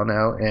for a while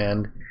now,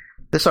 and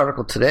this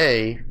article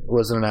today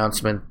was an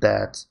announcement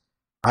that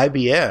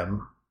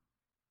IBM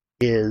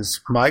is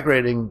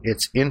migrating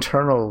its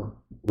internal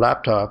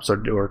laptops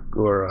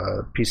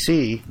or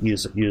PC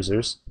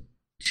users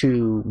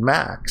to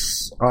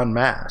Macs en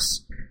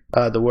masse.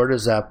 The word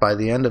is that by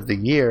the end of the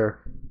year,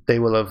 they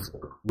will have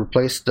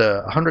replaced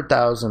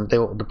 100,000. They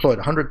will deploy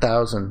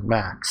 100,000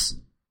 Macs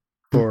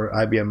for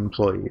IBM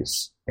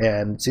employees,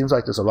 and it seems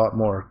like there's a lot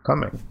more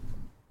coming.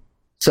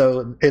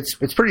 So it's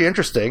pretty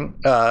interesting.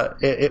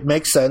 It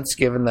makes sense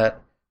given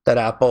that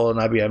Apple and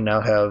IBM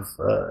now have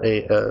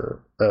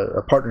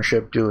a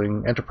partnership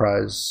doing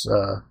enterprise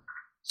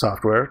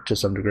software to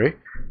some degree.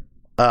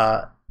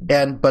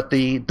 But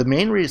the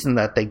main reason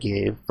that they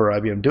gave for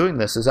IBM doing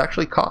this is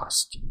actually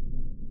cost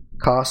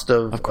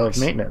of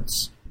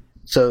maintenance.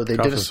 So they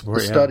did a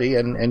study,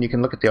 and you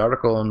can look at the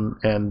article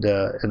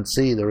and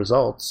see the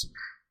results.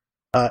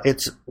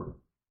 It's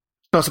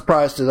no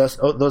surprise to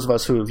those of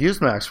us who have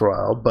used Macs for a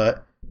while,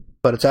 but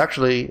it's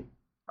actually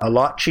a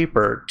lot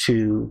cheaper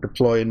to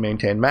deploy and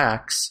maintain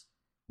Macs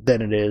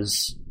than it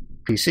is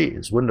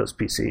PCs, Windows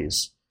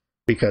PCs,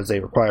 because they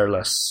require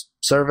less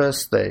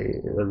service,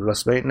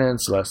 less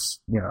maintenance, less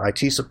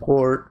IT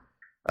support,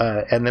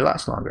 and they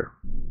last longer.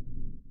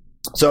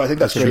 So I think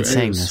that's great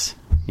news.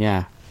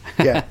 Yeah.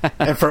 Yeah,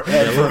 and for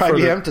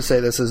IBM to say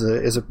this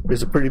is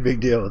a pretty big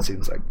deal. It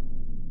seems like.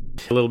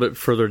 A little bit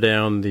further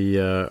down,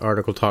 the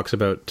article talks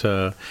about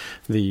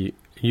the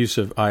use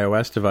of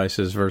iOS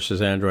devices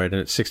versus Android,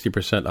 and it's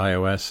 60%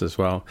 iOS as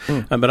well.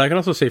 But I can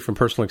also say from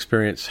personal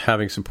experience,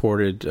 having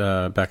supported,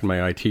 back in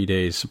my IT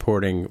days,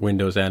 supporting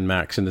Windows and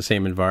Macs in the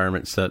same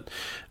environments, that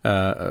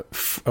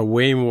a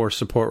way more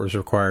support was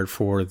required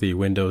for the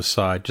Windows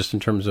side, just in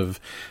terms of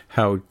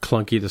how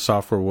clunky the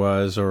software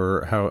was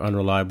or how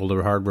unreliable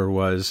the hardware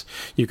was.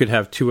 You could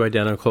have two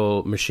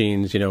identical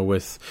machines,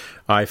 with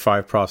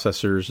i5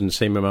 processors and the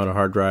same amount of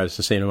hard drives,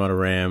 the same amount of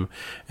RAM,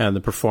 and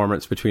the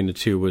performance between the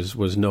two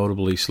was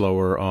notably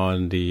slower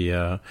on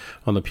the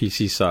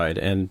PC side.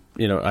 And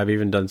I've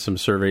even done some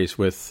surveys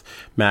with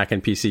Mac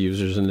and PC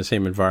users in the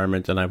same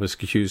environment, and I was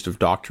accused of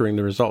doctoring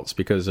the results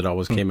because it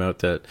always came out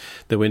that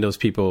the Windows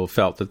people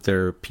felt that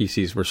their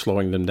PCs were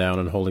slowing them down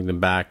and holding them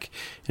back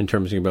in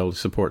terms of being able to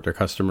support their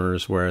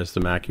customers, whereas the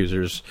Mac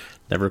users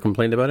never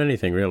complained about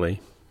anything,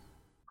 really.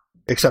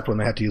 Except when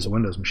they had to use a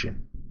Windows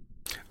machine.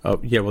 Oh,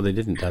 yeah, well, they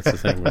didn't. That's the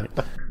thing, right?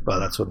 Well,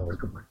 that's when they were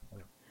complaining.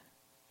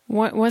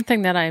 One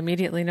thing that I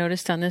immediately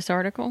noticed on this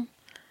article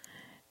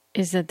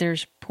is that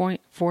there's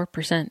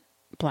 0.4%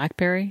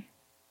 BlackBerry,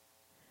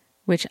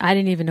 which I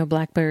didn't even know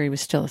BlackBerry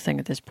was still a thing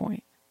at this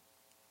point.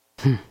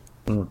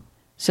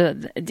 So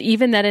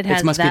even that it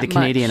has it must that be the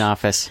Canadian much,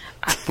 office.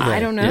 I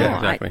don't know. Yeah,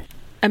 exactly.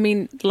 I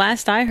mean,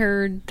 last I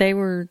heard,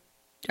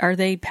 are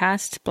they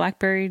past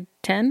BlackBerry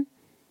 10?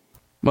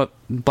 Well,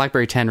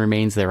 BlackBerry 10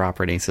 remains their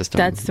operating system.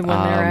 That's the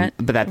one they're at.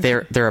 But that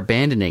they're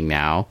abandoning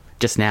now.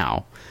 Just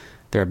now,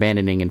 they're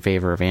abandoning in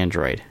favor of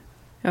Android.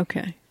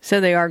 Okay, so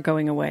they are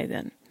going away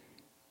then.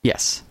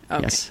 Yes.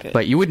 Okay, yes. good.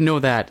 But you wouldn't know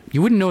that.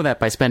 You wouldn't know that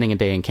by spending a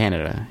day in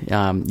Canada.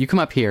 You come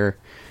up here,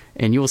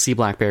 and you will see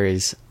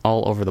BlackBerries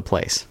all over the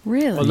place.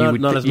 Really? Well,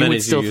 not as many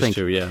as you used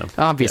to. Yeah.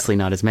 Obviously,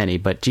 not as many.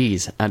 But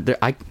geez,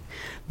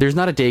 there's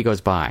not a day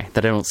goes by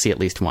that I don't see at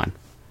least one.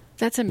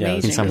 That's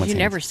amazing. In You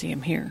never see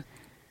them here.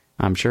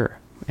 I'm sure.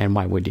 And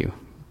why would you?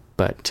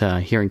 But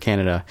here in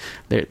Canada,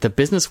 the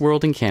business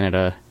world in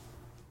Canada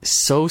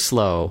is so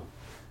slow,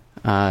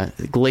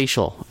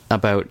 glacial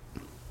about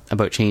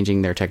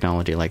changing their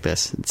technology like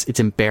this. It's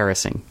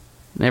embarrassing.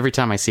 And every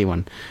time I see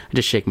one, I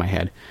just shake my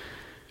head.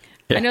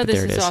 I know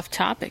this is off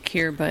topic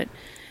here, but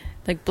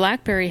like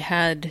BlackBerry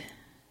had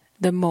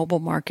the mobile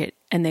market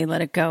and they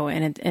let it go,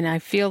 and I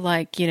feel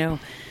like,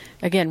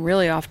 again,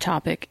 really off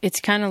topic. It's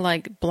kind of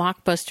like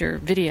Blockbuster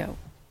Video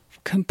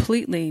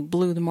completely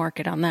blew the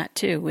market on that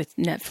too with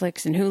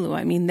Netflix and Hulu.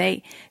 I mean,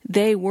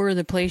 they were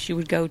the place you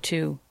would go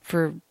to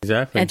for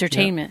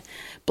entertainment. Yeah.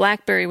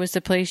 BlackBerry was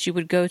the place you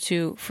would go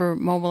to for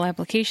mobile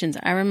applications.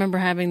 I remember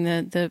having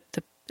the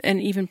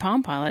and even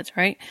Palm Pilots,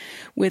 right?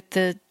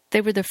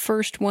 They were the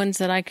first ones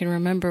that I can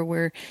remember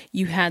where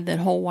you had that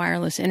whole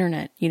wireless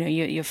internet.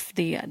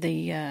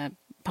 The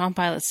Palm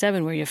Pilot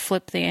 7 where you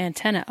flip the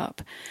antenna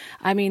up.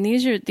 I mean,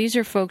 these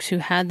are folks who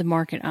had the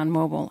market on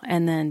mobile,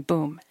 and then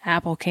boom,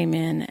 Apple came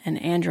in and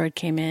Android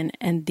came in,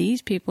 and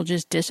these people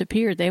just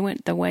disappeared. They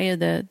went the way of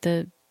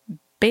the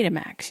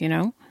Betamax,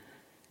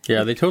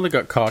 Yeah, they totally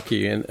got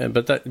cocky,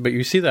 but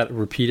you see that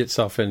repeat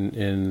itself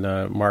in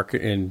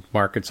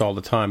markets all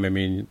the time. I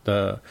mean,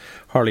 the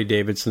Harley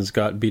Davidson's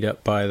got beat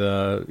up by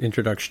the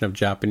introduction of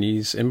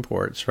Japanese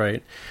imports,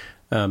 right?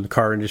 The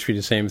car industry,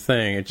 the same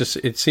thing.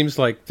 It seems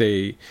like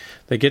they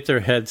get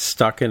their heads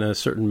stuck in a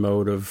certain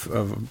mode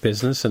of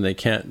business, and they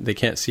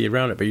can't see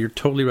around it. But you're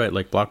totally right.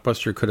 Like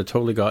Blockbuster could have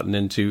totally gotten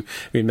into.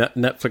 I mean,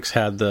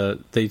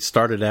 Netflix they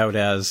started out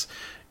as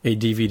a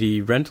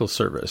DVD rental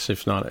service.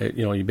 If not,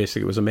 you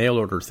basically, it was a mail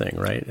order thing,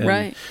 right? And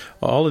right.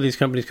 All of these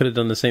companies could have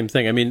done the same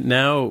thing. I mean,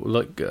 now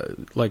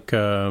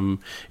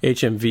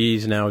HMV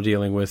is now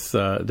dealing with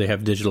they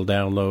have digital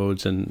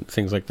downloads and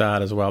things like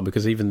that as well,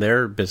 because even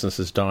their business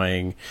is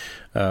dying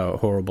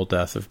horrible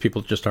death if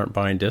people just aren't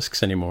buying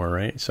discs anymore,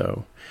 right?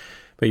 So.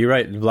 But you're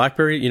right.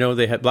 BlackBerry,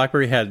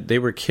 they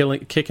were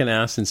kicking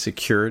ass in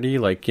security.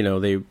 Like,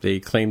 they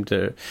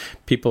claimed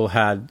people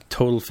had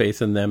total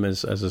faith in them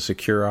as a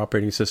secure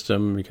operating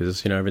system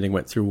because, everything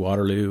went through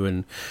Waterloo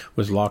and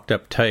was locked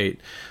up tight.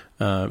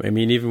 I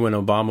mean, even when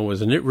Obama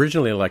was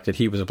originally elected,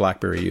 he was a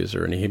BlackBerry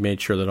user, and he made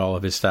sure that all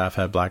of his staff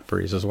had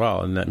BlackBerries as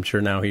well. And I'm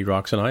sure now he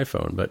rocks an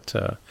iPhone. But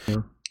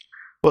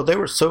well, they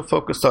were so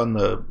focused on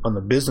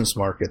the business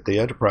market, the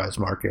enterprise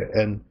market,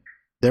 and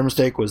their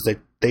mistake was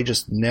they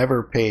just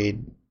never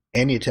paid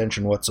any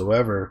attention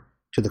whatsoever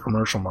to the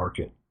commercial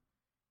market.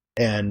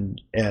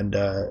 and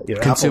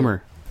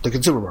consumer. The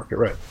consumer market,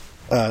 right?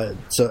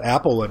 So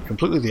Apple went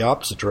completely the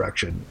opposite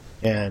direction,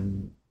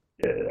 and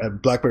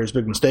BlackBerry's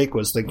big mistake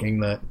was thinking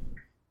that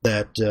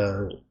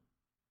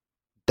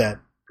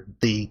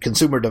the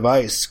consumer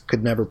device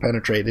could never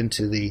penetrate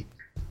into the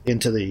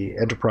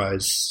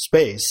enterprise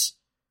space,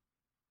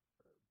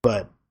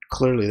 but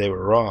clearly they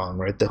were wrong,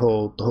 right? The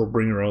whole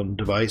bring your own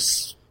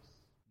device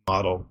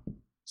model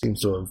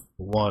seems to have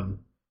won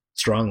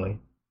strongly.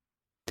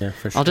 Yeah,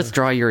 for sure. I'll just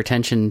draw your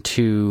attention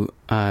to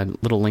a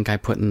little link I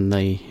put in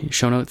the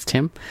show notes,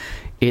 Tim.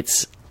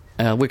 It's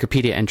a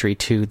Wikipedia entry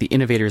to The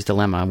Innovator's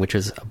Dilemma, which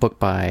is a book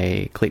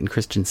by Clayton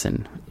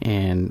Christensen,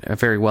 and a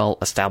very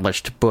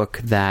well-established book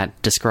that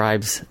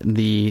describes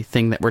the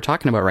thing that we're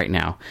talking about right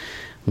now,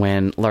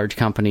 when large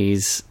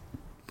companies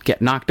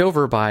get knocked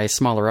over by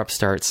smaller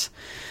upstarts,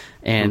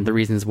 and the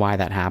reasons why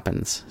that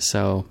happens.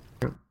 So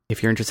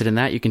if you're interested in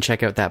that, you can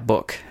check out that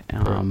book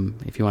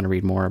if you want to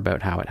read more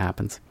about how it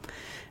happens.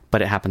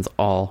 But it happens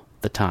all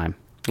the time.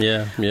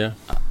 Yeah. And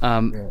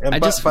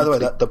by the way,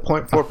 the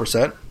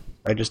 0.4%,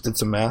 I just did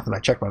some math, and I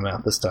checked my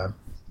math this time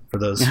for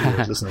those who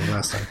were listening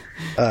last time.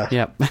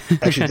 Yep.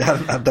 Actually,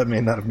 that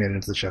may not have made it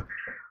into the show.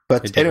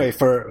 But anyway,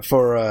 for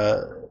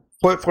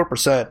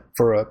 0.4%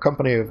 for a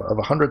company of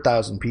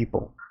 100,000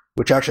 people,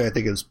 which actually I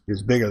think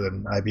is bigger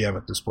than IBM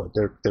at this point.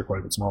 They're quite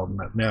a bit smaller than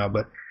that now,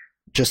 but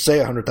just say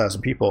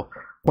 100,000 people,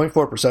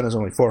 0.4% is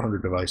only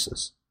 400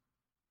 devices.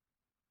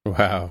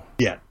 Wow.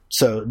 Yeah.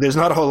 So there's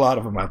not a whole lot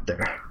of them out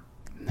there.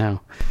 No.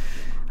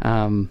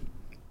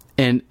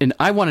 And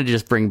I wanted to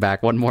just bring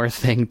back one more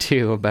thing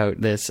too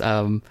about this.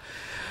 I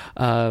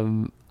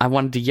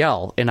wanted to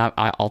yell, and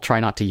I'll try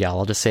not to yell.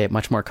 I'll just say it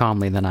much more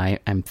calmly than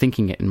I'm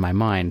thinking it in my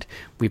mind.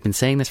 We've been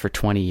saying this for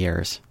 20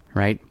 years,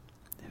 right?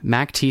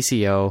 Mac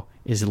TCO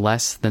is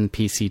less than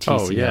PC TCO.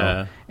 Oh,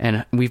 yeah.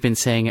 And we've been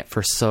saying it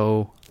for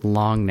so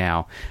long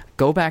now.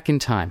 Go back in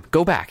time.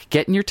 Go back.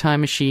 Get in your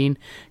time machine.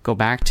 Go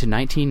back to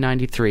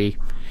 1993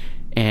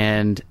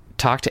 and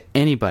talk to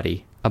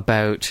anybody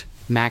about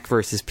Mac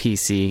versus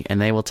PC,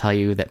 and they will tell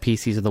you that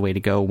PCs are the way to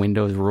go.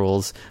 Windows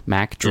rules,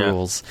 Mac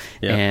drools.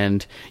 Yeah.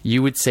 And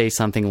you would say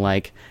something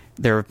like,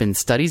 there have been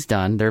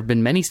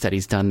many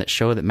studies done that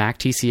show that Mac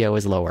TCO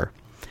is lower.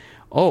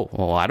 Oh,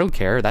 well, I don't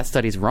care. That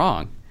study's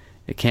wrong.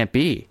 It can't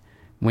be.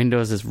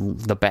 Windows is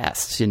the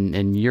best,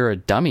 and you're a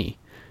dummy.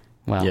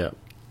 Well, yeah.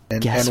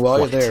 And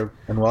while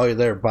you're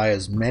there, buy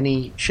as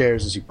many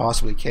shares as you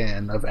possibly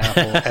can of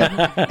Apple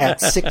at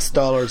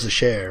 $6 a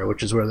share,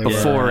 which is where they were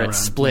before around it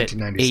split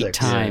 8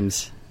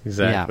 times.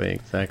 Yeah.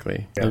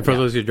 Exactly. And for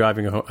those of you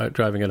driving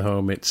at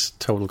home, it's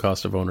total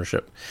cost of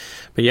ownership.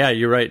 But yeah,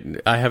 you're right.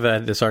 I have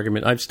had this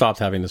argument. I've stopped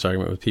having this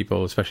argument with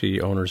people,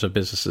 especially owners of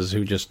businesses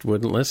who just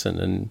wouldn't listen,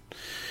 and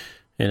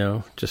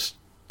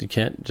you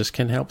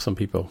can't help some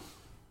people.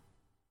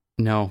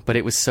 No, but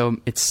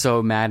it's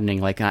so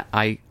maddening. Like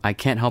I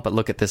can't help but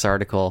look at this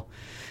article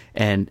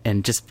and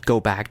just go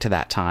back to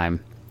that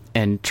time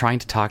and trying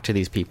to talk to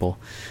these people.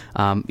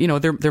 They're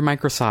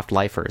Microsoft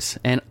lifers,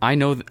 and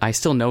I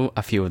still know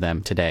a few of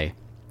them today.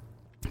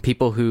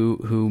 People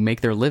who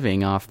make their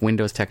living off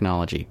Windows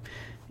technology,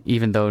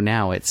 even though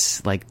now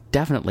it's like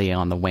definitely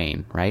on the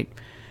wane, right?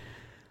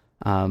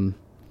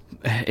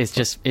 It's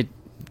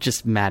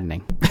just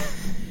maddening.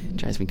 It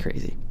drives me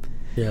crazy.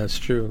 Yeah, it's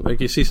true. Like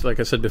you see, like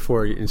I said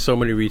before, in so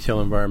many retail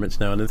environments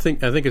now, and I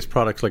think it's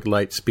products like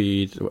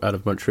Lightspeed out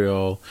of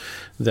Montreal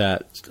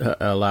that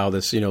allow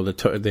this.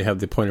 They have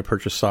the point of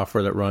purchase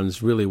software that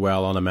runs really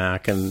well on a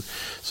Mac, and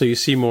so you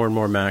see more and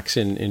more Macs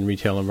in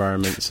retail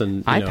environments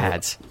and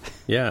iPads.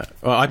 Yeah,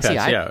 well,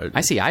 iPads.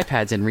 I see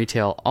iPads in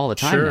retail all the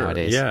time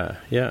nowadays.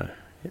 Yeah.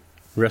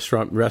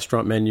 Restaurant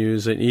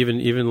menus, and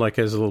even like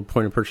as a little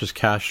point of purchase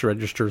cash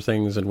register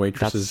things, and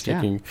waitresses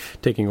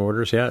taking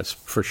orders. Yeah, it's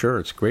for sure.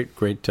 It's great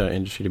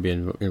industry to be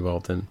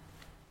involved in.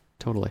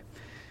 Totally.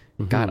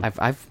 Mm-hmm. God,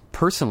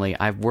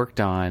 I've worked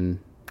on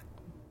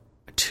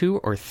 2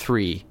 or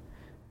 3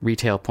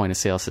 retail point of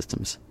sale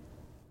systems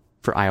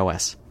for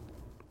iOS,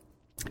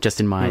 just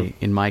in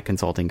my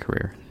consulting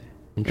career,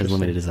 as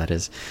limited as that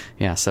is.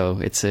 Yeah, so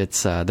it's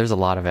there's a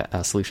lot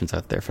of solutions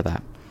out there for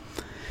that.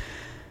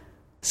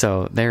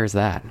 So there's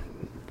that.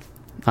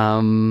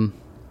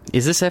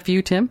 Is this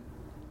FU, Tim?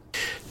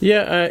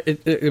 Yeah,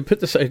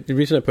 the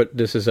reason I put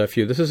this as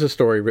FU. This is a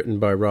story written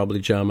by Rob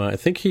Lijama. I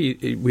think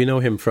we know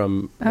him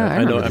from.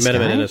 I met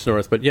him at NS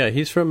North, but yeah,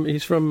 he's from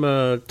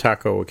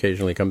Taco.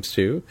 Occasionally comes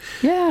to.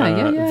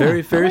 Yeah.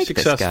 Very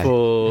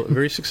successful,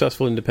 very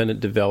successful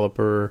independent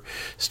developer.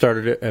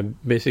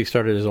 Basically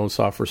started his own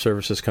software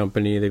services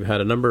company. They've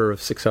had a number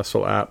of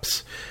successful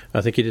apps.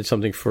 I think he did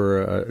something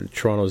for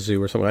Toronto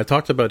Zoo or something. I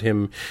talked about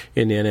him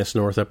in the NS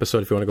North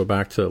episode. If you want to go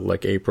back to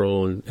like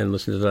April and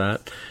listen to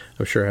that.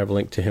 I'm sure I have a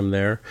link to him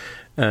there.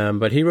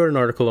 But he wrote an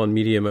article on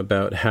Medium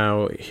about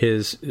how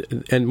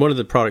and one of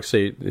the products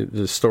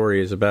the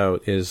story is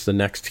about is the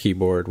Next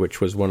keyboard, which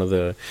was one of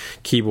the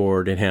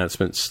keyboard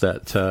enhancements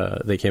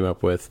that they came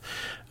up with.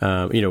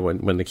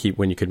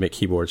 When you could make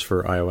keyboards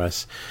for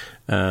iOS,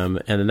 and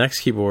the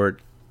Next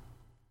keyboard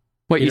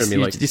What, you know what I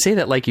mean? you say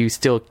that like you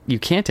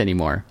can't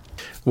anymore.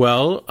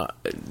 Well,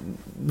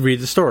 read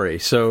the story.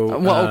 So,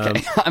 well,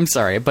 okay. I'm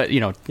sorry, but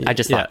I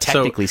just thought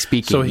technically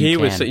speaking. So he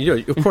was.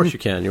 can. Of course you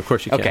can. Of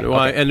course you can. Okay,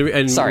 Well, okay.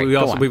 And sorry,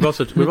 we've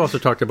also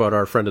talked about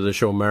our friend of the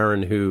show,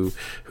 Marin, who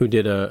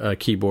did a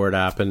keyboard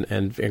app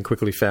and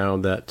quickly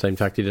found that, in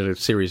fact, he did a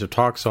series of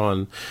talks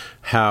on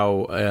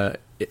how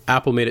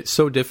Apple made it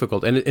so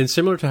difficult, and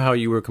similar to how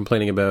you were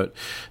complaining about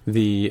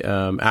the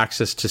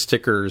access to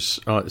stickers,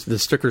 the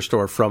sticker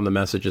store from the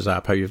Messages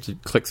app, how you have to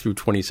click through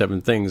 27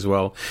 things.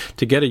 Well,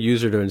 to get a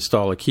user to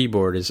install a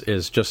keyboard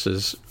is just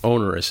as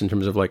onerous in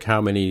terms of like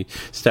how many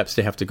steps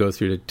they have to go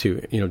through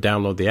to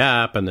download the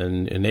app and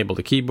then enable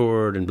the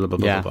keyboard and blah blah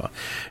blah blah blah.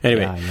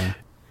 Anyway,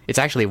 it's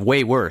actually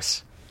way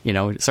worse.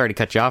 Sorry to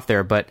cut you off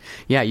there, but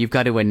yeah, you've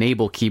got to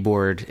enable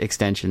keyboard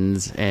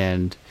extensions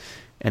and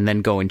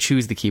then go and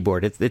choose the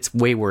keyboard. It's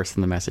way worse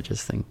than the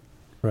Messages thing.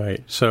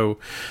 Right. So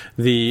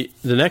the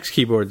next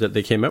keyboard that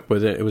they came up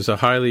with, it was a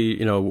highly,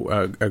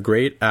 a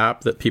great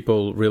app that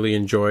people really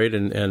enjoyed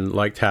and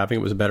liked having.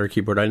 It was a better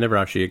keyboard. I never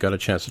actually got a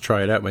chance to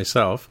try it out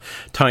myself.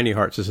 Tiny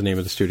Hearts is the name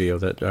of the studio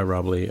that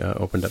Rob Lee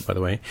opened up, by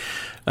the way.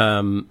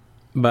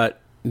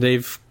 But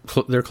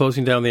they're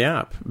closing down the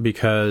app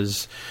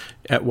because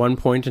at one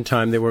point in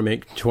time they were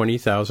making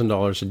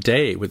 $20,000 a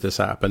day with this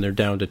app, and they're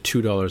down to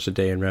 $2 a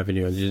day in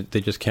revenue, and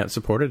they just can't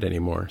support it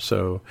anymore.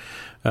 So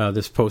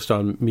this post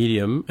on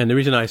Medium, and the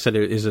reason I said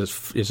it is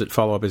it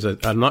follow up is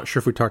that I'm not sure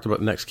if we talked about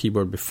the next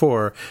keyboard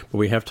before, but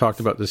we have talked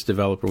about this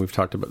developer, we've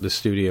talked about this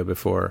studio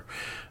before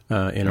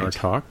in our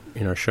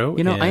show.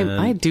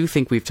 I do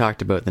think we've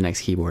talked about the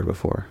next keyboard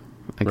before,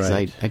 because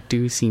right. I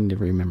do seem to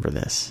remember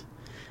this.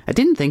 I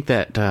didn't think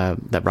that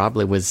Rob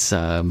Lee was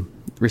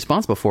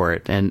responsible for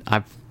it, and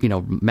I've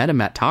met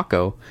him at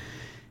Taco,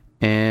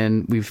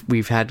 and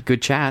we've had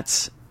good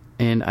chats,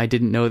 and I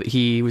didn't know that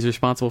he was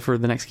responsible for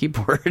the next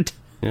keyboard.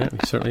 Yeah, he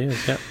certainly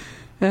is.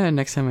 Yeah.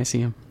 Next time I see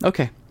him.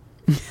 Okay.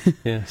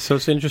 Yeah. So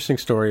it's an interesting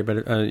story,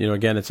 but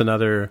again, it's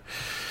another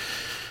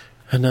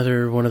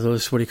one of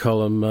those, what do you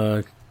call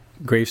them?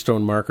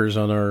 Gravestone markers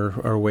on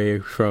our way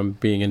from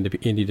being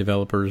indie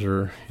developers,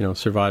 or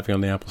surviving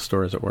on the Apple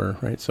Store, as it were.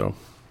 Right. So.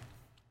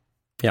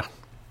 Yeah.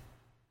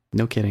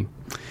 No kidding.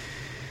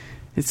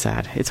 It's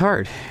sad. It's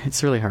hard.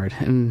 It's really hard.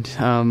 And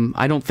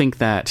I don't think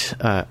that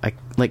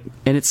and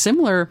it's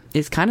similar.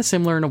 It's kind of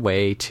similar in a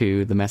way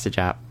to the Message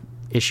app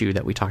issue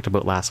that we talked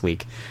about last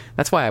week.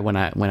 That's why when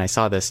I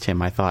saw this,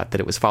 Tim, I thought that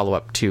it was follow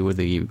up to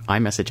the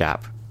iMessage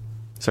app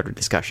sort of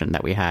discussion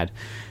that we had,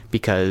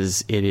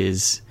 because it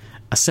is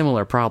a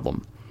similar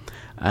problem.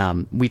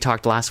 We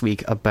talked last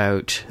week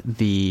about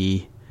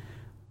the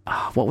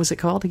what was it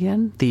called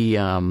again? The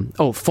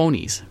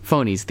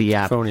Phonies, the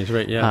app. Phonies,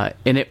 right? Yeah.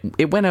 And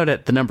it went out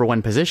at the number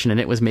one position,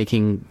 and it was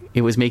making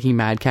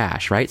mad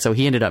cash, right? So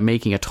he ended up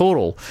making a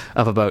total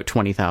of about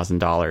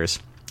 $20,000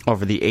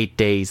 over the 8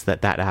 days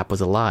that app was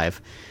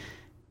alive.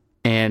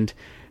 And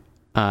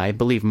I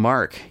believe,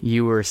 Mark,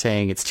 you were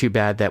saying it's too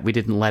bad that they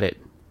didn't let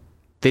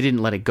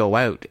it go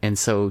out, and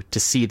so to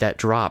see that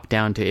drop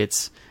down to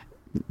its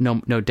no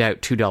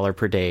doubt $2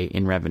 per day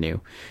in revenue,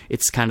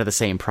 it's kind of the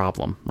same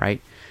problem,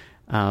 right?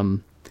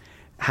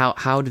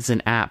 How does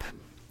an app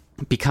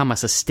become a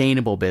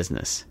sustainable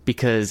business?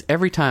 Because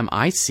every time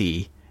I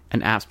see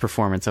an app's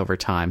performance over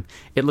time,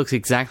 it looks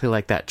exactly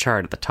like that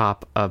chart at the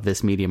top of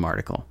this Medium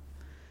article.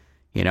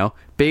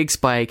 Big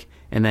spike,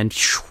 and then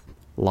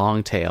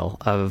long tail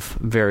of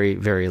very,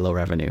 very low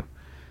revenue.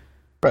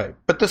 Right,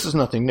 but this is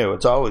nothing new.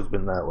 It's always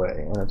been that way,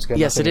 and it's got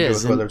nothing to do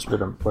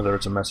with whether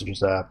it's a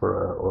Messages app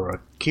or a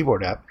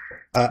keyboard app.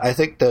 I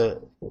think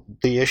the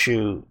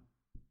issue,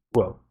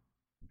 well,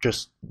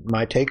 just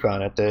my take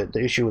on it,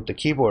 the issue with the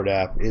keyboard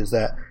app is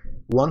that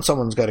once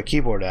someone's got a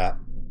keyboard app,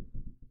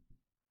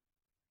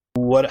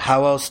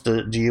 how else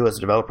do you as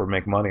a developer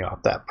make money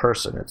off that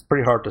person? It's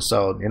pretty hard to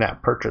sell an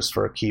in-app purchase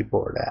for a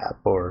keyboard app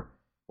or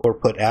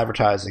put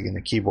advertising in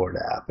the keyboard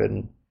app,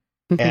 and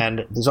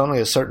there's only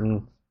a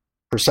certain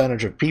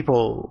percentage of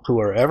people who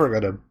are ever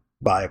going to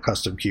buy a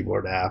custom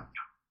keyboard app,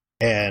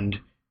 and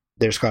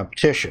there's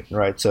competition,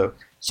 right? So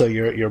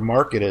your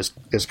market is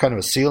kind of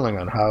a ceiling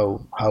on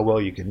how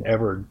well you can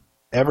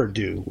ever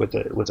do with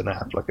an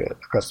app like a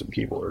custom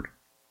keyboard.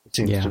 It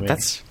seems to me.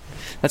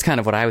 That's kind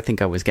of what I would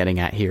think I was getting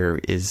at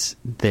here. Is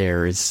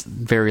there's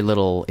very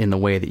little in the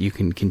way that you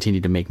can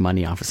continue to make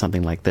money off of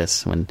something like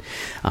this when,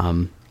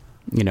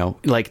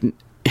 like.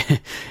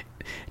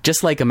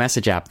 Just like a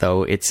Message app,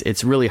 though,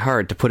 it's really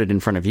hard to put it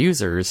in front of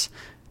users,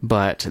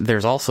 but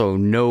there's also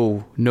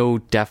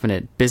no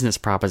definite business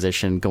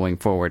proposition going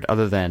forward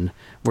other than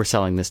we're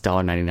selling this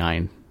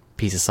 $1.99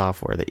 piece of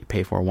software that you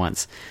pay for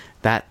once.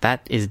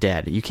 That is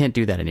dead. You can't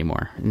do that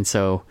anymore. And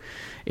so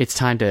it's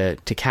time to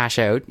cash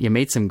out. You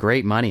made some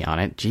great money on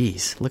it.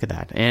 Jeez, look at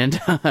that. And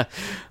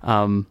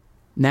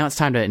now it's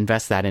time to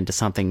invest that into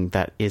something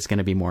that is going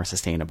to be more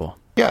sustainable.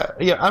 Yeah.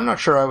 I'm not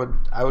sure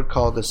I would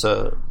call this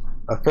a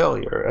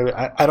failure. I mean,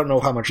 I don't know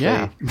how much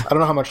I don't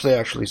know how much they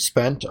actually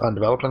spent on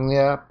developing the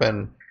app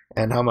and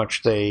how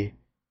much they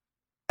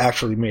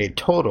actually made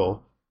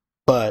total,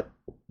 but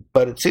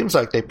but it seems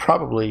like they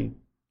probably,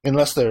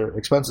 unless their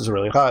expenses are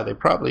really high, they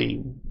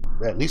probably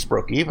at least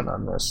broke even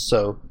on this.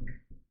 So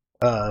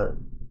I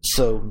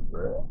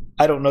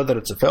don't know that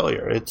it's a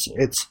failure.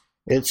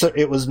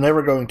 It was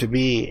never going to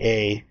be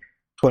a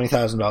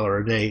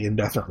 $20,000 a day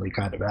indefinitely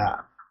kind of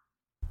app.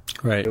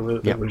 Right.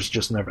 It was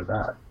just never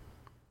that.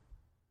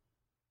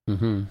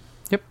 Mm-hmm.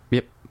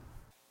 Yep.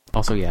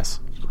 Also, yes.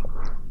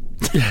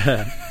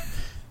 Yeah,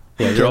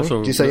 you're also.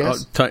 Did you say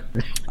yes?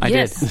 I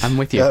Yes. did. I'm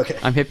with you. Okay.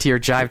 I'm hip to your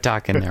jive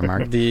talking there,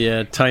 Mark.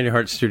 The Tiny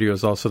Heart Studio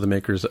is also the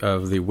makers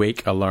of the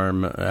Wake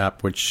Alarm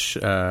app, which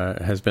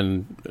has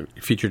been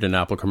featured in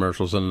Apple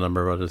commercials and a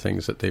number of other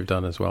things that they've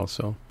done as well.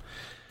 So,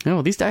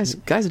 Oh, these guys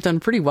have done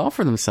pretty well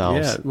for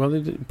themselves. yeah, well,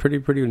 they did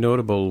pretty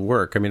notable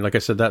work. I mean, like I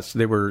said,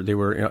 they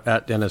were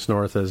at Dennis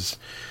North as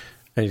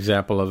an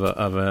example of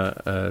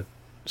a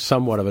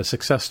somewhat of a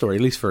success story,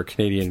 at least for a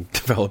Canadian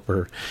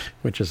developer,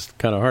 which is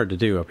kind of hard to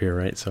do up here,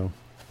 right? So,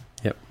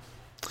 yep.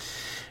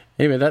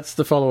 Anyway, that's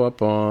the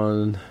follow-up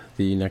on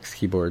the next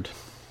keyboard.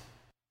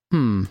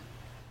 I'm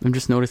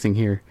just noticing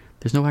here,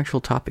 there's no actual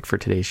topic for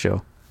today's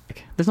show.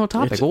 There's no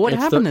topic. Well, what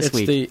happened this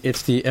week?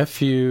 It's the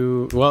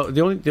FU. Well,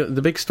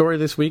 the big story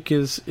this week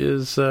is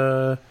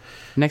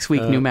Next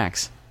week, new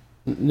Macs.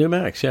 New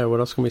Macs. Yeah,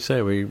 what else can we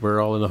say? We're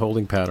all in a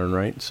holding pattern,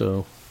 right?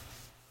 So,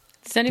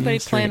 Does anybody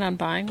plan on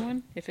buying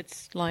one? If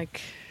it's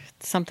like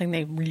something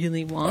they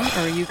really want,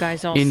 or are you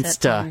guys all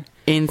set on?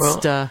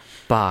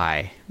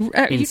 Buy.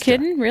 Are you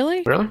kidding?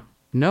 Really? Really?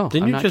 No,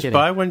 didn't I'm you not just kidding.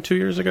 buy one 2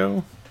 years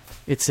ago?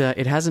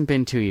 It hasn't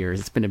been 2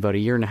 years. It's been about a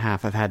year and a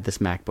half I've had this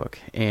MacBook,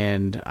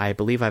 and I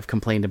believe I've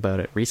complained about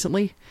it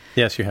recently.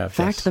 Yes, you have.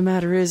 Fact of the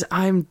matter is,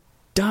 I'm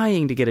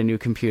dying to get a new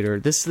computer.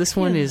 This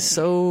one is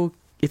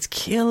it's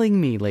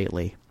killing me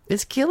lately.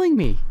 It's killing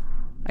me.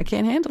 I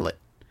can't handle it.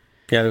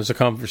 Yeah, there was a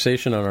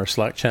conversation on our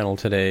Slack channel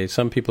today.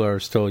 Some people are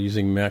still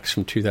using Macs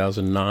from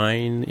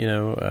 2009.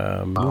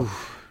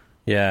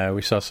 Yeah,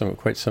 we saw a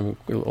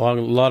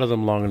lot of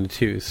them long in the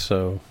tooth.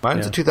 So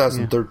mine's a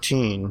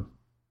 2013,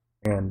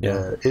 and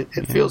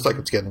it feels like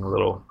it's getting a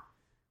little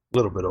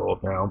bit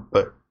old now.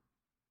 But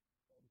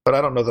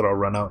I don't know that I'll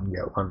run out and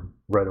get one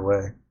right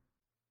away.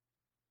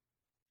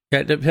 Yeah,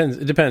 it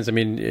depends. I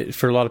mean,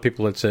 for a lot of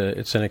people, it's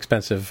an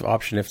expensive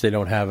option if they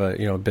don't have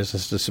a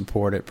business to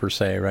support it per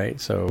se, right?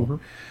 So,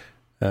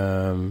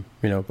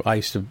 I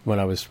used to, when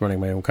I was running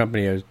my own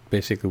company, I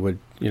basically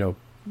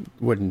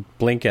wouldn't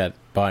blink at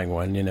buying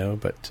one,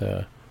 but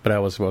I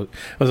was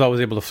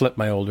always able to flip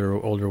my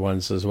older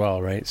ones as well,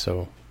 right?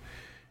 So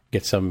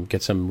get some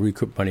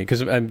recoup money, because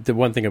the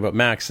one thing about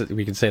Macs that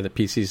we can say that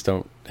PCs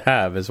don't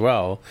have as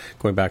well,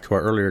 going back to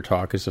our earlier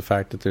talk, is the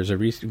fact that there's a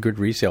good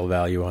resale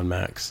value on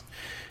Macs.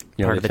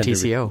 Part of the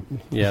TCO.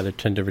 They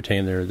tend to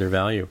retain their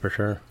value for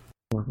sure.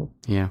 Mm-hmm.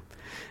 Yeah.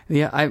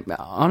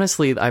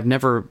 I've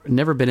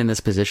never been in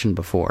this position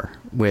before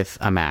with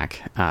a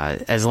Mac.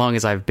 As long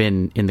as I've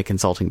been in the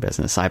consulting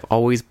business, I've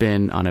always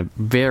been on a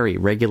very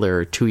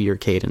regular 2-year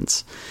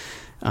cadence.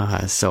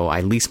 So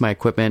I lease my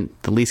equipment.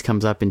 The lease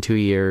comes up in 2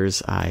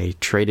 years. I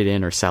trade it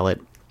in or sell it,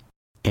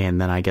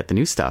 and then I get the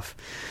new stuff.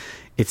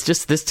 It's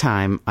just this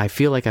time I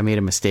feel like I made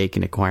a mistake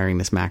in acquiring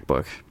this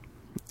MacBook.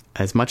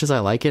 As much as I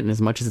like it, and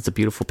as much as it's a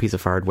beautiful piece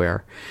of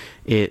hardware,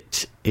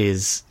 it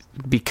is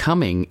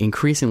becoming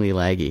increasingly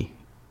laggy.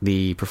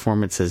 The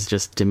performance has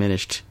just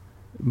diminished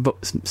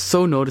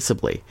so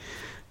noticeably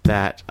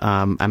that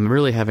I'm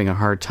really having a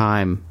hard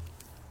time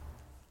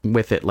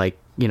with it. I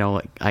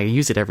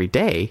use it every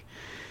day,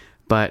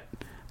 but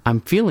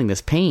I'm feeling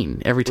this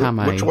pain every time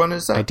I do it. Which one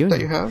is that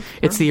you have?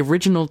 It's the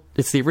original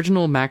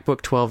MacBook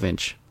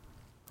 12-inch.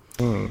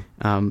 And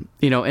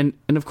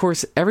of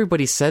course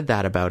everybody said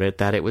that about it,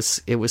 that it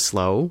was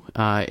slow.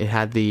 It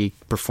had the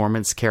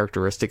performance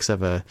characteristics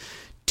of a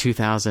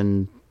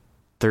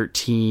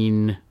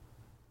 2013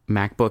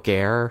 MacBook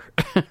Air,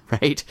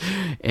 right?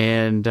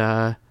 And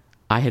I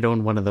had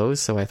owned one of those,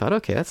 so I thought,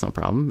 okay, that's no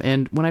problem.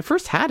 And when I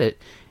first had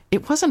it,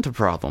 it wasn't a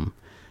problem.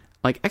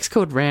 Like,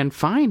 Xcode ran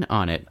fine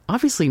on it.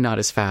 Obviously not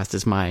as fast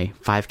as my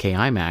 5K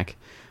iMac,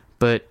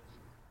 but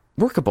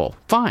workable,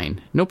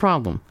 fine, no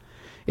problem.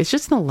 It's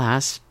just in the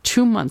last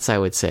 2 months, I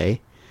would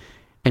say,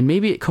 and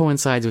maybe it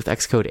coincides with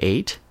Xcode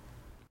 8,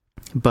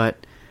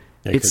 but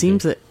it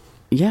seems that,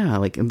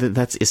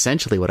 that's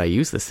essentially what I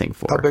use this thing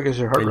for. How big is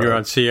your hard drive? And you're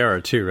on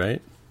Sierra too,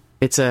 right?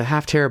 It's a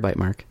 0.5 terabyte,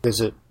 Mark.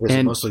 Is it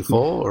mostly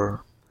full,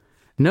 or?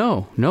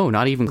 No,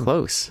 not even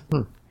close.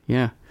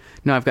 Yeah.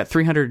 No, I've got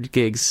 300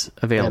 gigs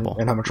available.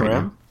 And how much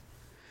RAM?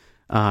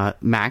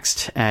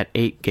 Maxed at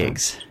 8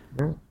 gigs.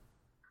 Yeah.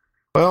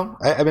 Well,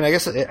 I mean, I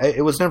guess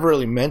it was never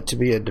really meant to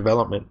be a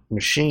development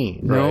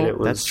machine, right?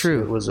 No, that's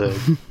true. It was a,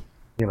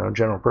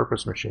 general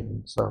purpose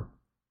machine. So,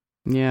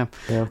 yeah.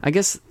 I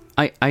guess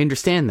I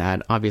understand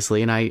that,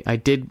 obviously, and I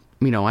did.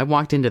 I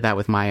walked into that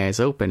with my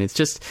eyes open. It's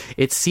just,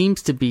 it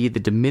seems to be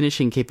the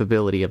diminishing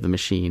capability of the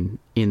machine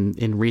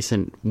in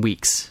recent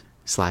weeks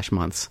 /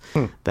 months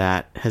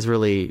that has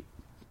really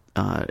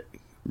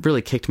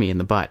kicked me in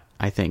the butt,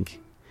 I think.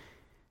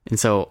 And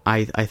so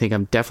I think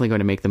I'm definitely going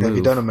to make the move. Have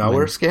you done a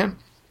malware scan?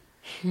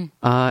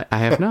 I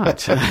have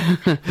not.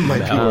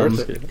 Might be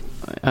worth it.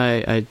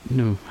 I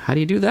no. How do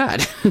you do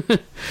that?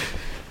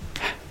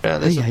 Yeah,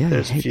 there's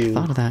I a few.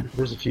 thought of that.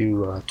 There's a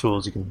few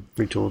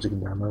free tools you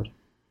can download.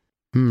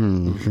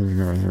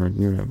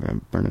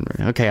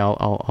 Okay,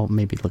 I'll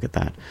maybe look at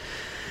that.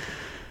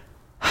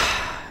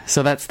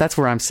 So that's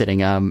where I'm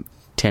sitting.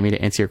 Tammy,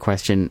 to answer your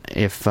question,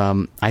 if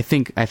I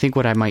think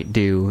what I might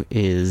do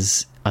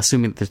is,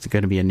 assuming that there's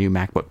going to be a new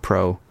MacBook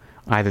Pro,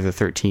 either the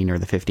 13 or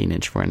the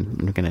 15-inch one,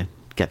 I'm going to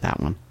get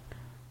that one.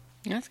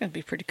 That's going to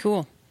be pretty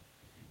cool.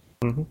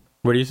 Mm-hmm.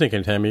 What are you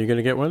thinking, Tammy? Are you going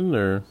to get one,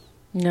 or?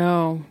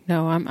 No,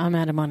 I'm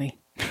out of money.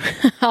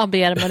 I'll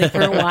be out of money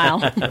for a while.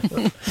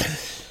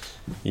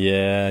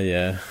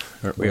 Yeah.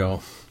 Aren't we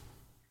all?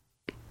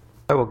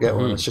 I will get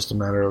one. It's just a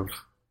matter of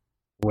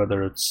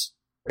whether it's.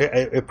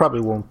 It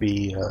probably won't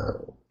be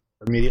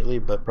immediately,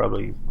 but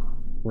probably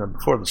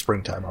before the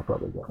springtime, I'll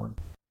probably get one.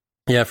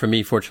 Yeah, for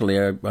me, fortunately,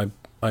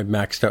 I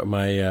maxed out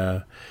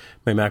my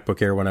my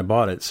MacBook Air when I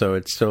bought it, so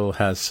it still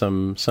has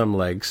some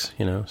legs,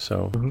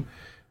 So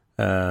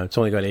it's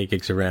only got 8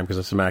 gigs of RAM because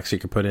it's the max you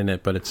can put in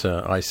it, but it's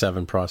a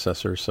i7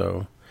 processor,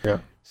 so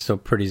still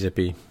pretty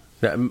zippy.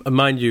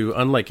 Mind you,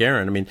 unlike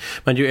Aaron,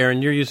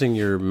 Aaron, you're using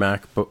your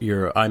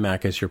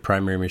iMac as your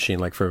primary machine,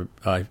 like for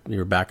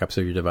your backups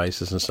of your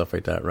devices and stuff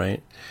like that,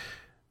 right?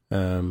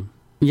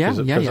 Yeah.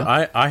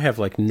 I have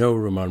like no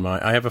room on mine.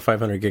 I have a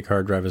 500 gig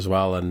hard drive as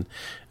well, and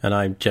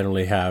I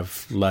generally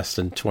have less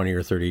than 20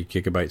 or 30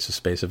 gigabytes of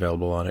space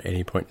available on at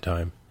any point in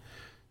time.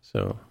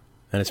 So,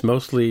 and it's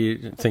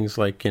mostly things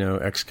like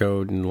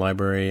Xcode and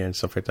library and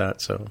stuff like that.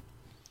 So,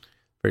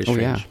 very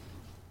strange.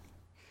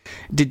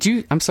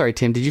 I'm sorry,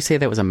 Tim, did you say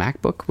that was a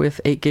MacBook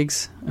with 8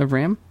 gigs of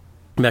RAM?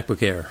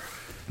 MacBook Air.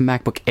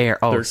 MacBook Air.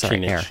 Oh,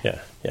 sorry, Air.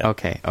 Yeah.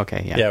 Okay,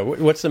 yeah. Yeah,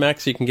 what's the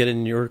max you can get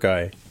in your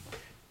guy,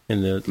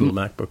 in the little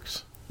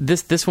MacBooks?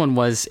 This one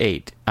was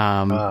 8.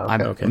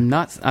 Okay. I'm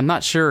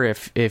not sure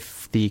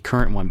if the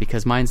current one,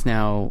 because mine's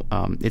now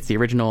it's the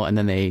original, and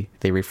then they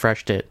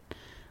refreshed it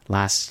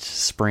last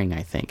spring,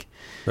 I think.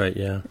 Right,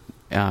 yeah.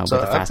 With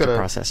a faster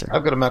processor.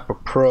 I've got a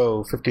MacBook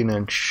Pro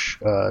 15-inch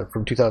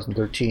from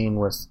 2013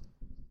 with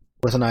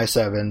an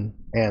i7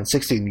 and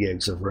 16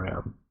 gigs of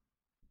RAM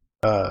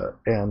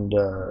and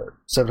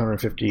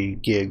 750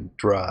 gig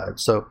drive.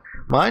 So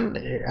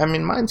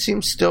mine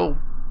seems still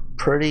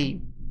pretty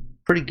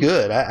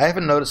good. I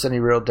haven't noticed any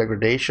real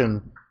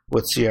degradation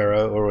with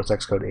Sierra or with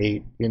Xcode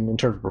 8 in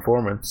terms of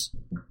performance.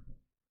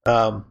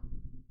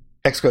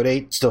 Xcode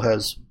 8 still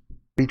has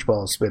beach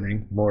balls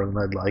spinning more than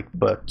I'd like,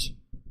 but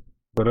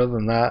other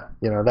than that,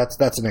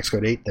 that's an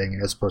Xcode 8 thing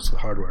as opposed to the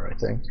hardware, I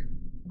think.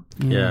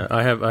 Yeah,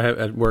 I have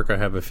at work. I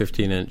have a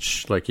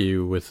 15-inch like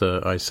you with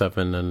a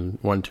i7 and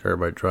 1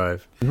 terabyte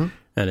drive, and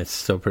it's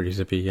still pretty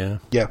zippy. Yeah.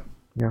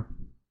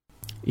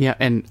 Yeah,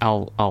 and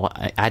I'll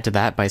add to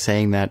that by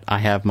saying that I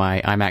have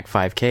my iMac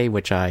 5K,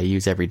 which I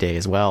use every day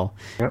as well,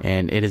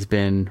 and it has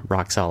been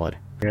rock solid.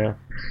 Yeah.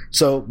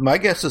 So my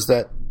guess is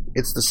that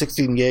it's the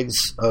 16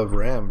 gigs of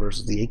RAM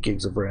versus the 8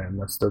 gigs of RAM.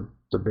 That's the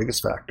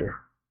biggest factor.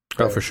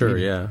 Oh, for sure.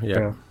 Yeah.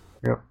 Yep.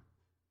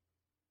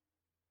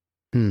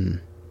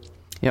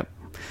 Yep.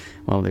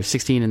 Well, there's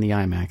 16 in the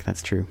iMac.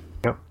 That's true.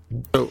 Yep.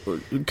 So,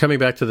 coming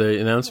back to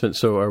the announcement,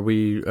 so are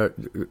we?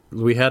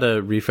 We had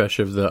a refresh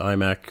of the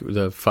iMac,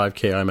 the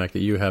 5K iMac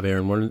that you have,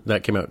 Aaron. When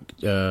that came out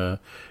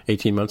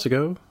 18 months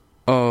ago.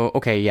 Oh,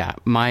 okay, yeah.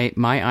 My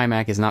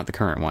iMac is not the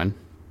current one.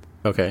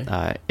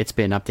 Okay. It's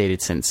been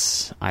updated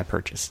since I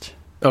purchased.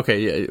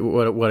 Okay. Yeah.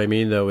 What I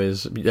mean though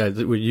is,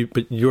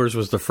 but yours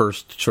was the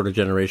first sort of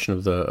generation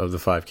of the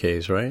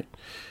 5Ks, right?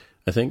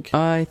 I think.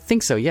 I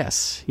think so.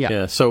 Yes. Yeah.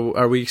 Yeah. So,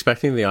 are we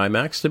expecting the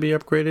iMacs to be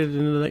upgraded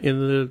in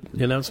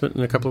the announcement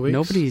in a couple of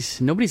weeks?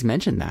 Nobody's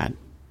mentioned that.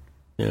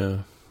 Yeah.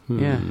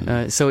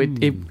 Yeah. So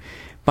it,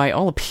 by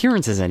all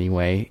appearances,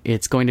 anyway,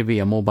 it's going to be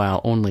a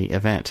mobile-only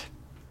event.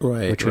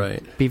 Right. Which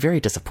would be very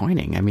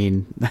disappointing. I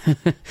mean,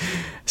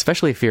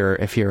 especially if you're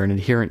an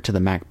adherent to the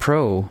Mac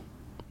Pro,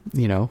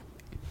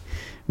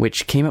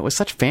 which came out with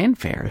such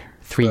fanfare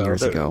 3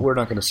 years ago. We're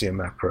not going to see a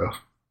Mac Pro.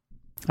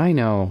 I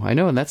know,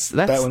 and that's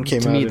that one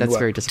came to out me. In That's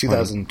very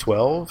disappointing.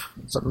 2012,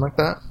 something like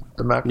that.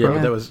 The Mac Pro.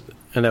 Yeah, that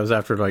was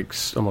after like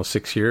almost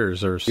 6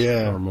 years or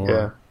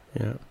more.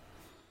 Yeah.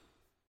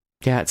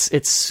 Yeah,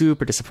 it's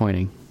super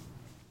disappointing.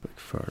 Big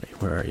Farty,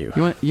 where are you?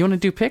 You want to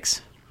do picks?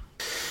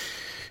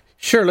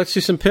 Sure, let's do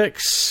some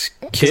picks.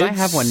 Because I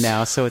have one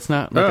now, so it's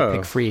not like a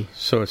pick free.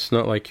 So it's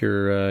not like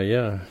you're.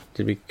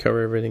 Did we cover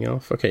everything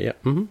else? Okay, yeah.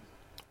 Mm-hmm.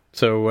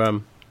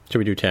 So, should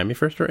we do Tammy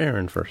first or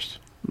Aaron first?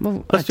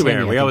 Well, let's do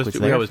Aaron. We always do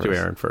first.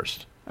 Aaron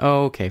first.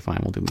 Oh, okay, fine.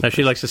 We'll do.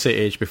 She likes to say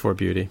age before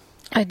beauty.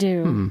 I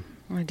do.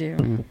 I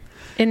do.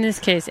 In this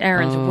case,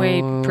 Aaron's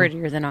way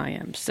prettier than I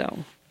am,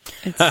 so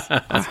it's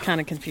kind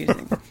of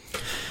confusing.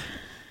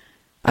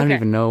 I don't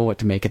even know what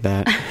to make of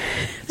that.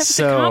 That's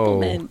a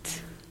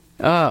compliment.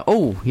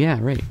 Yeah,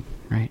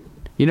 right.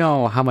 You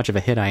know how much of a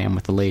hit I am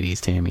with the ladies,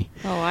 Tammy.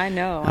 Oh, I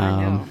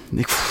know.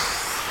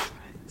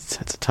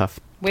 That's a tough.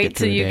 Wait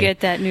till you get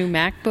that new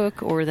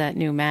MacBook or that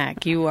new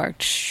Mac. You are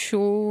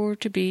sure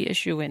to be a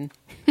shoo-in.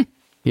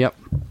 Yep.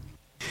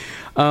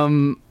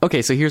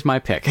 Okay, so here's my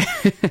pick.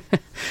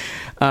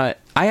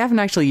 I haven't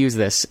actually used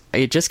this.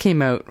 It just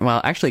came out,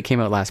 well, actually it came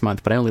out last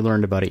month, but I only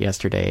learned about it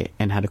yesterday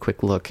and had a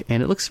quick look.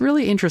 And it looks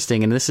really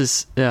interesting. And this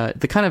is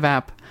the kind of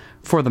app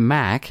for the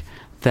Mac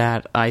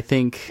that I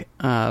think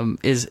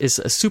is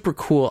a super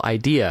cool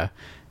idea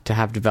to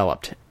have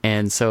developed.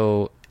 And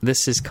so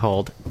this is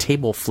called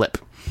Table Flip.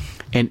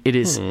 And it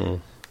is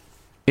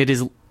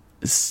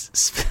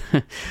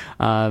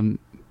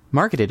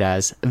marketed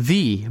as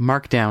the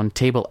Markdown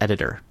table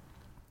editor.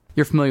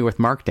 You're familiar with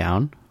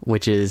Markdown,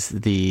 which is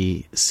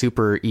the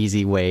super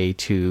easy way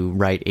to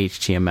write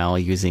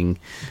HTML using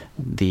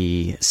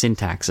the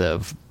syntax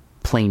of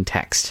plain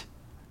text.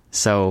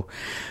 So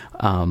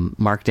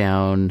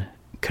Markdown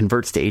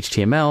converts to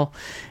HTML,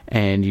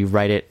 and you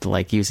write it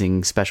like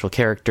using special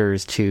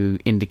characters to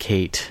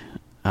indicate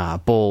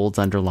bolds,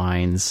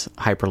 underlines,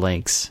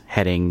 hyperlinks,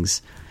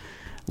 headings,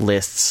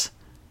 lists.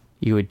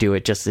 You would do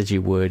it just as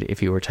you would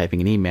if you were typing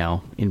an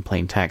email in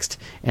plain text.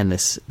 And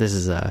this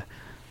is a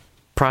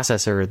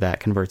processor that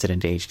converts it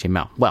into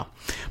HTML. Well,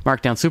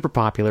 Markdown's super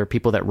popular.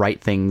 People that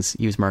write things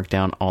use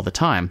Markdown all the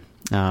time.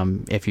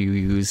 If you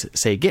use,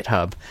 say,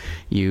 GitHub,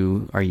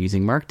 you are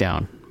using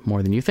Markdown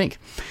more than you think.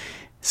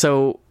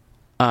 So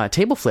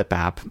Table Flip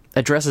app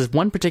addresses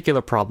one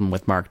particular problem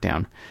with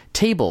Markdown.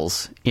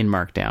 Tables in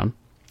Markdown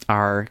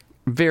are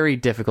very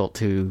difficult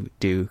to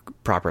do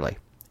properly.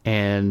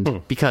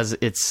 And because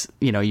it's,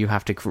 you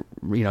have to,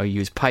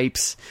 use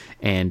pipes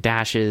and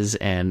dashes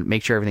and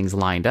make sure everything's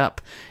lined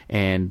up.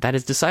 And that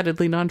is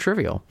decidedly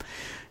non-trivial.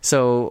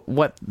 So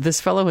what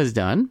this fellow has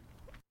done,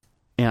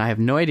 and I have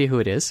no idea who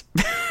it is.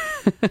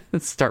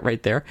 Let's start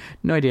right there.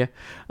 No idea.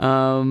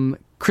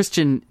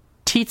 Christian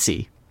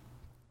Tietze.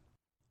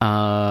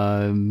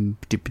 I don't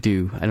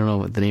know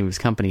what the name of his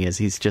company is.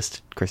 He's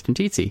just Christian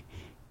Tietze.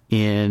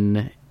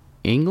 In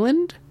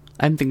England?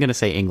 I'm going to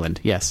say England,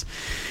 yes.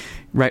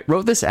 Right,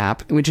 wrote this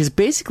app, which is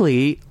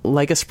basically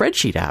like a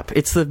spreadsheet app.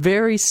 It's the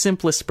very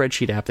simplest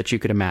spreadsheet app that you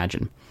could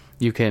imagine.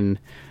 You can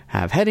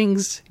have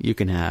headings, you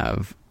can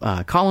have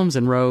columns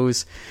and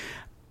rows,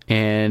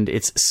 and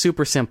it's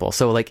super simple.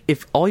 So, like,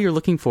 if all you're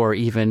looking for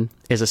even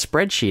is a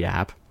spreadsheet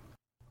app,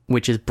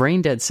 which is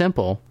brain dead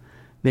simple,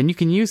 then you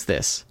can use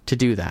this to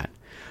do that.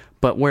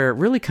 But where it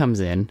really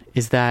comes in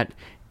is that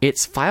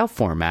its file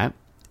format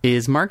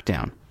is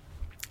Markdown.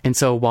 And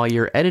so while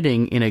you're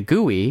editing in a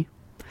GUI,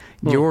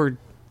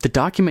 the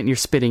document you're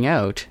spitting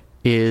out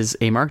is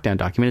a Markdown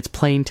document. It's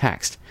plain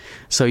text.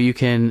 So you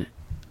can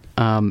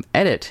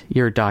edit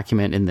your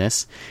document in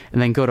this and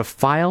then go to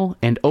File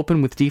and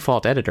Open with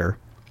Default Editor.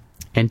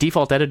 And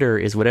Default Editor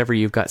is whatever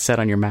you've got set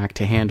on your Mac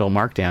to handle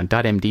Markdown,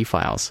 .md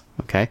files.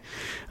 Okay.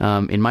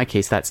 In my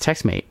case, that's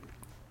TextMate.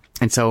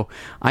 And so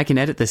I can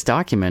edit this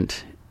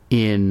document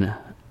in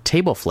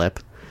Table Flip,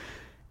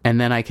 and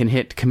then I can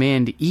hit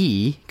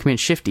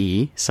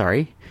Command-Shift-E,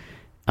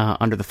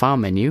 under the File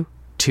menu,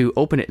 to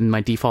open it in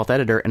my default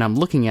editor, and I'm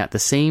looking at the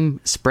same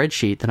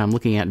spreadsheet that I'm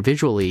looking at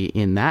visually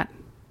in that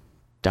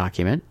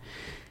document.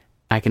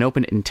 I can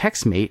open it in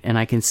TextMate, and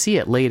I can see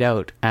it laid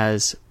out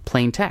as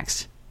plain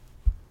text,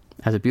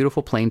 as a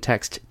beautiful plain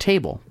text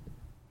table.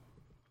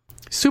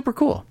 Super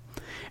cool.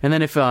 And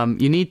then if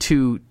you need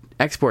to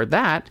export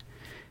that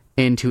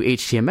into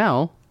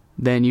HTML,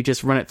 then you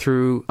just run it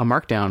through a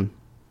Markdown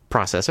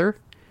processor,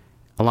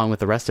 along with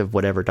the rest of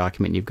whatever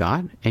document you've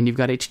got, and you've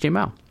got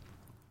HTML.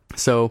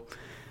 So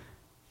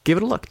give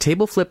it a look,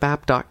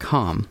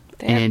 tableflipapp.com,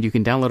 and you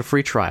can download a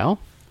free trial.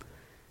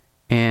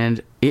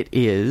 And it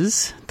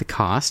is, the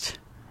cost,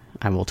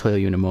 I will tell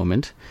you in a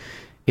moment,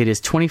 it is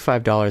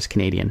 $25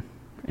 Canadian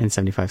and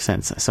 75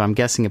 cents. So I'm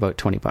guessing about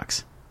 $20.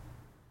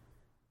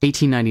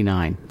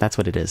 $18.99, that's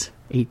what it is.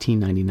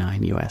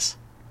 $18.99 US.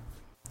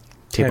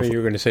 Tammy, you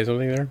were going to say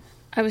something there?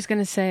 I was going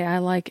to say I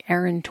like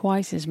Aaron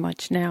twice as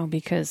much now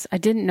because I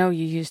didn't know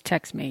you used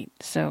TextMate.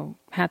 So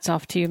hats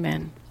off to you,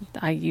 man.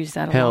 I use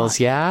that a lot. Hells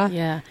yeah?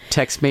 Yeah.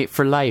 TextMate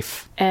for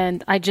life.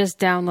 And I just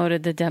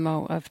downloaded the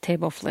demo of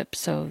Table Flip,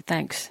 so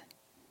thanks.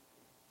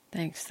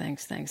 Thanks.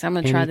 I'm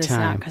going to try this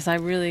out because I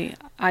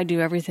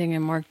do everything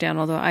in Markdown,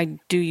 although I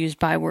do use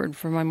Byword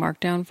for my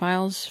Markdown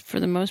files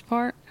for the most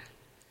part.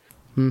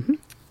 Mm-hmm.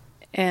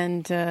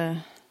 And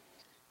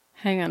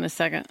hang on a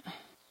second.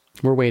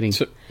 We're waiting.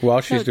 So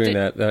while she's doing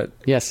that...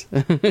 Yes.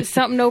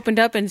 Something opened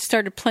up and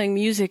started playing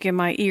music in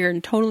my ear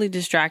and totally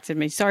distracted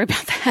me. Sorry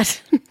about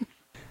that.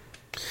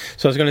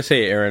 So I was going to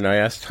say, Aaron, I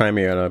asked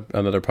Jaime on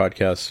another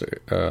podcast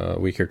a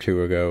week or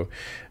two ago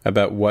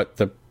about what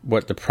the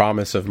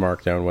promise of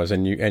Markdown was,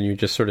 and you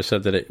just sort of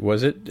said that it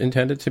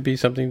intended to be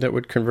something that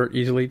would convert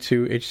easily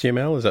to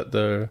HTML? Is that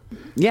the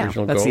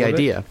original goal? That's the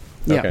idea.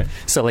 Yeah. Okay.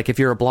 So, like, if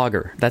you're a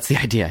blogger, that's the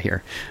idea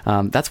here.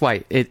 That's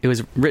why it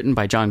was written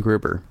by John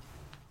Gruber.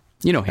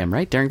 You know him,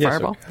 right? Daring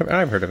Fireball?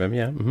 I've heard of him,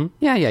 yeah. Mm-hmm.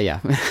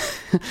 Yeah.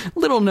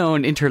 Little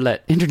known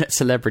internet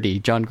celebrity,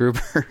 John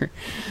Gruber.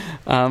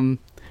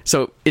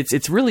 So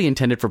it's really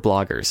intended for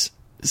bloggers.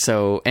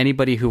 So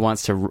anybody who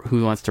wants to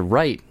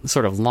write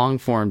sort of long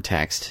form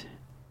text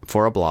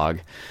for a blog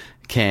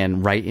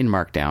can write in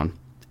Markdown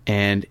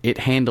and it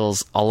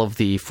handles all of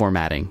the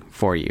formatting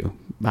for you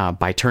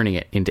by turning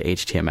it into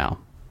HTML.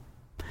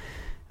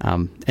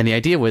 And the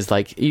idea was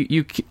like,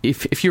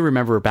 if you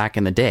remember back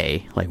in the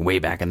day, like way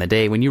back in the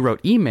day, when you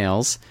wrote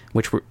emails,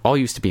 which were all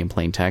used to be in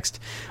plain text,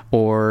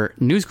 or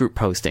newsgroup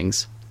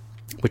postings,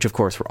 which of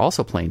course were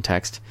also plain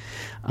text,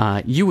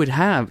 you would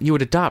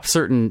adopt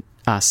certain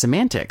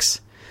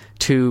semantics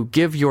to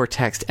give your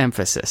text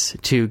emphasis,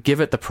 to give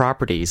it the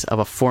properties of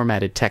a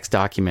formatted text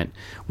document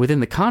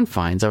within the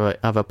confines of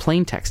a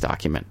plain text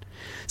document.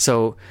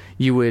 So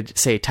you would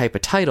say type a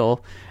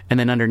title, and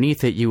then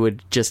underneath it you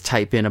would just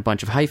type in a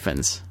bunch of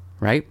hyphens,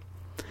 right?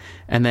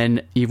 And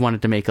then you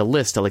wanted to make a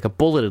list, like a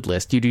bulleted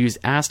list, you'd use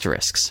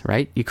asterisks,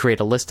 right? You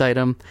create a list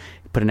item,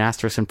 put an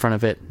asterisk in front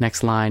of it,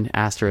 next line,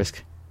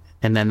 asterisk,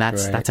 and then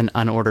that's an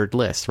unordered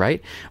list,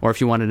 right? Or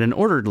if you wanted an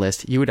ordered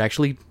list, you would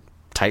actually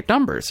type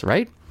numbers,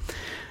 right?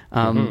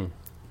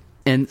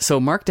 And so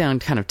Markdown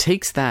kind of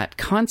takes that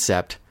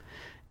concept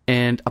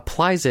and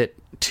applies it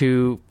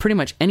to pretty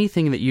much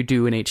anything that you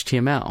do in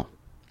HTML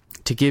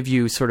to give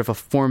you sort of a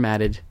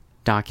formatted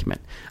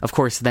document. Of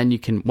course, then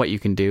what you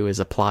can do is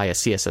apply a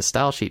CSS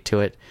style sheet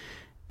to it,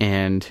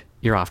 and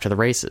you're off to the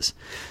races.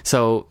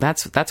 So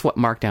that's what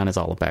Markdown is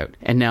all about.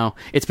 And now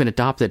it's been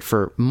adopted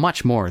for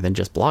much more than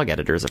just blog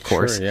editors, of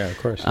course. Sure, yeah, of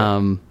course.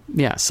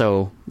 Yeah.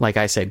 So like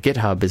I said,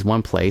 GitHub is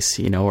one place,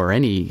 or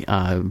any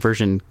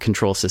version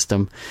control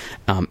system.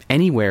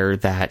 Anywhere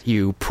that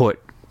you put,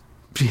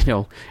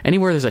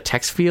 anywhere there's a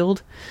text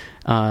field,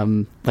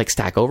 like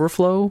Stack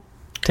Overflow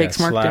takes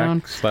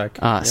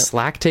Markdown.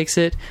 Slack takes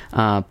it.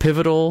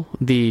 Pivotal,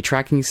 the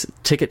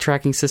ticket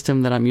tracking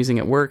system that I'm using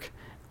at work,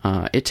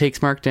 it takes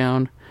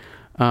Markdown.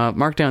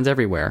 Markdown's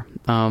everywhere.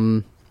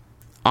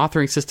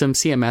 Authoring system,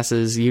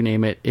 CMSs, you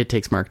name it, it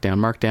takes Markdown.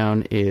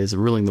 Markdown is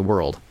ruling the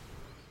world.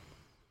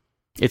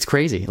 It's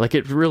crazy. Like,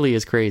 it really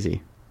is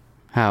crazy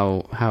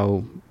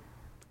how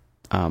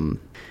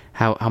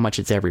much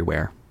it's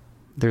everywhere.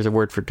 There's a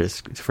word for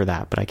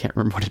that, but I can't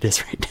remember what it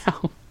is right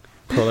now.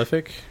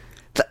 Prolific?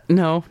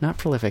 No, not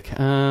prolific.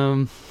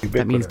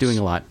 That means doing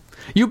a lot.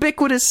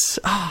 Ubiquitous.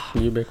 Oh,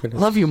 Ubiquitous.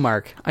 Love you,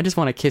 Mark. I just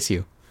want to kiss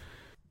you.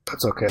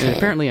 That's okay. And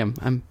apparently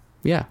I'm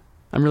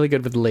really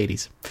good with the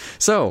ladies.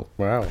 So,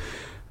 wow.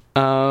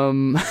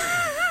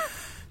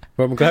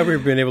 Well, I'm glad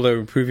we've been able to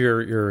improve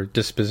your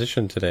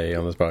disposition today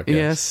on this podcast.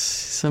 Yes,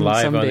 some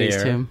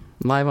days, Tim.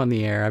 Live on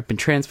the air. I've been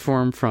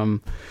transformed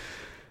from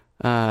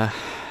the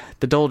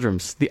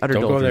doldrums, the utter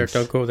doldrums.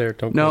 Don't go there.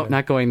 No,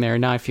 not going there.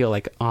 Now I feel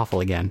like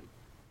awful again.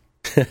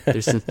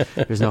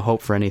 There's no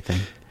hope for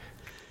anything.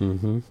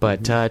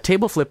 But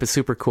Table Flip is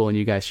super cool, and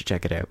you guys should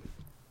check it out.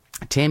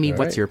 Tammy,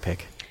 what's your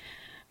pick?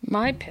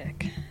 My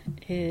pick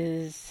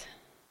is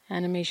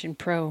Animation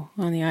Pro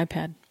on the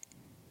iPad.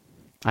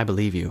 I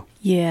believe you.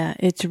 Yeah,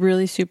 it's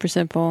really super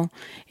simple.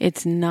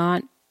 It's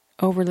not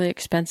overly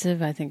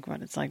expensive. I think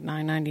it's like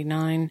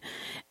 $9.99.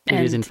 It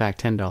is in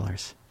fact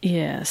 $10.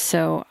 Yeah,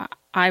 so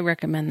I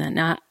recommend that.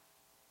 Now,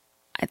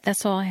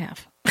 that's all I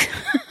have.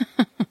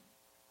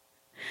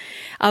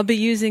 I'll be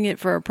using it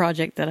for a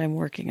project that I'm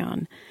working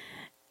on,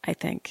 I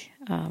think,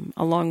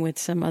 along with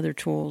some other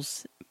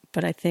tools.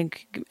 But I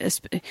think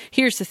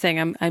here's the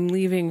thing: I'm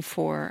leaving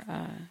for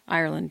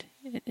Ireland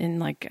in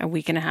like a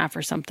week and a half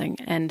or something,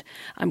 and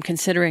I'm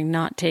considering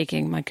not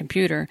taking my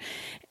computer.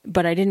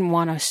 But I didn't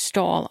want to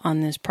stall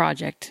on this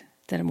project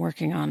that I'm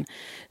working on,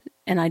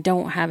 and I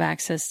don't have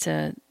access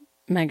to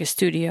Mega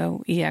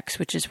Studio EX,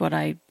 which is what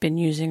I've been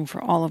using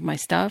for all of my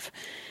stuff.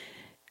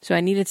 So I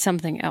needed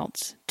something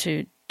else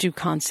to do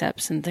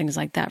concepts and things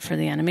like that for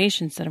the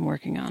animations that I'm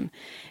working on.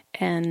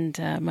 And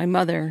my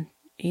mother,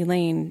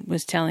 Elaine,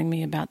 was telling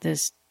me about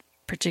this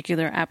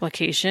particular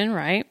application,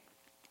 right?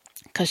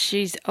 Because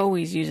she's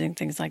always using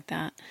things like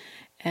that.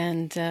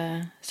 And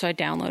so I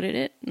downloaded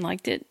it and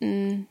liked it,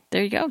 and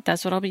there you go.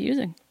 That's what I'll be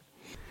using.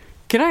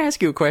 Can I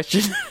ask you a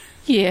question?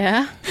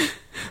 Yeah.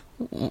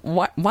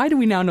 Why do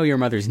we now know your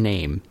mother's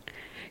name?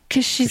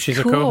 Because she's cool.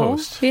 A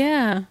co-host.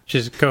 Yeah.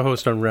 She's a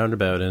co-host on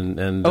Roundabout,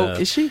 and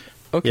is she?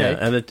 Okay.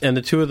 Yeah, and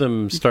the two of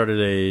them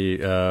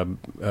started a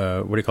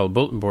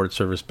bulletin board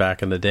service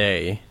back in the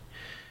day.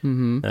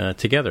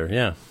 Together.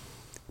 Yeah.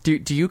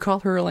 Do you call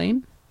her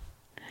Elaine?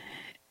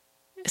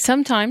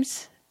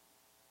 Sometimes.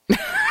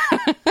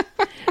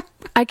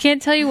 I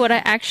can't tell you what I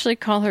actually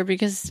call her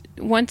because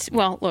once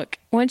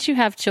you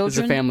have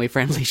children, it's a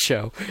family-friendly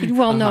show.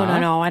 Well,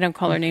 no, I don't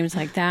call her names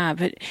like that.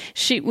 But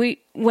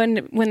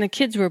when the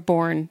kids were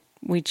born,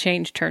 we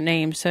changed her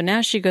name, so now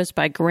she goes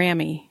by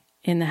Grammy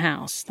in the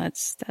house.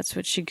 That's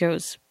what she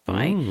goes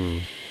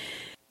by.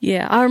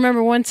 Yeah, I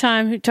remember one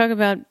time, talk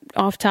about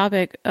off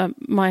topic,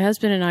 my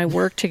husband and I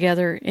worked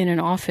together in an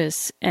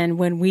office, and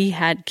when we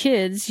had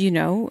kids,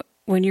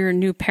 when you're a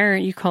new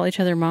parent, you call each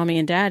other mommy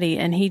and daddy,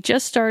 and he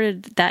just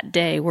started that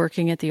day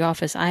working at the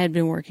office I had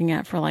been working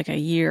at for like a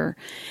year,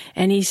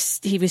 and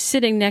he was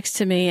sitting next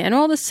to me, and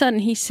all of a sudden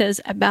he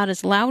says, about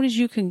as loud as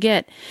you can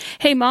get,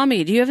 "Hey,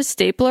 mommy, do you have a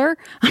stapler?"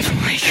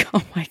 I'm like,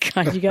 oh my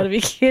God, you got to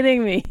be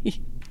kidding me.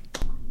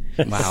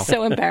 Wow.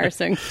 So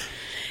embarrassing.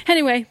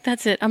 Anyway,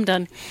 that's it. I'm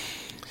done.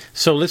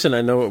 So listen,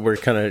 I know we're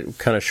kind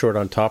of short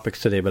on topics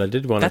today, but I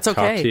did want to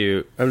talk to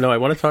you. Oh, no, I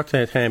want to talk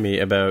to Tammy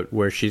about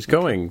where she's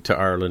going to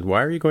Ireland.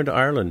 Why are you going to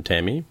Ireland,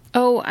 Tammy?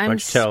 Oh, why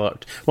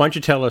don't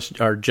you tell us,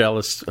 our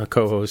jealous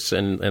co-hosts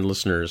and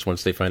listeners,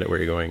 once they find out where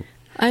you're going?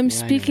 I'm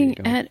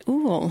speaking at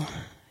UL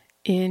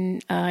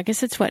in I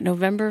guess it's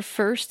November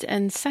 1st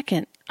and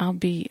 2nd. I'll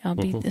be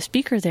the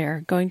speaker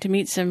there, going to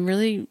meet some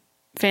really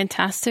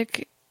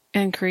fantastic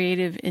and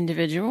creative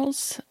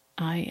individuals.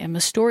 I am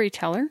a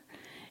storyteller,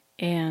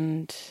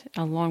 and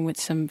along with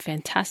some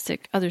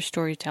fantastic other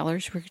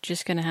storytellers, we're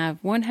just going to have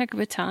one heck of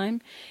a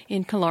time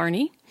in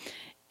Killarney,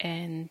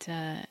 and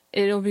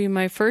it'll be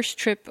my first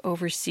trip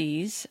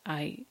overseas.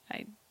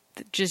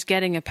 Just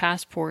getting a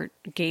passport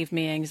gave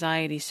me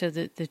anxiety, so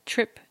that the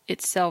trip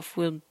itself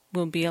will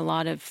be a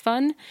lot of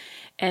fun.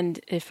 And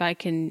if I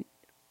can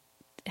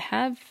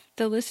have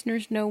the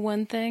listeners know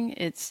one thing,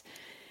 it's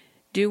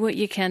do what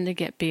you can to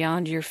get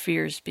beyond your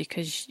fears,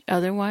 because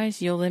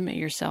otherwise you'll limit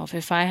yourself.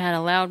 If I had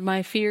allowed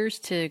my fears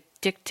to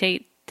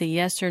dictate the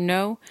yes or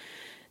no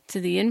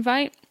to the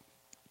invite,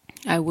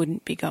 I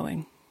wouldn't be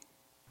going.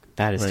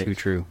 That is too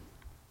true.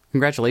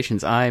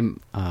 Congratulations. I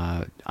am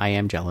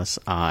jealous.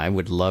 I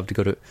would love to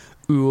go to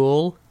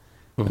Úll,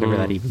 whatever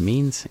that even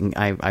means. And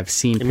I've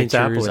seen pictures. It means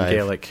apple in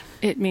Gaelic.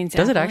 It means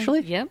does apple. It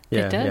actually? Yep,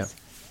 yeah, it does.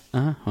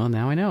 Yeah. Well,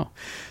 now I know.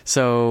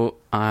 So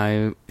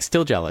I'm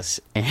still jealous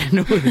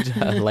and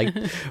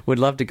would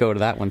love to go to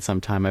that one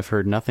sometime. I've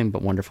heard nothing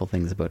but wonderful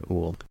things about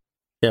Úll.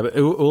 Yeah, but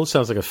Úll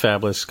sounds like a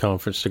fabulous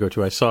conference to go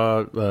to. I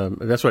saw,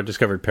 that's what I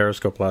discovered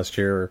Periscope last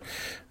year.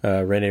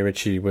 Rene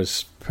Ritchie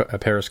was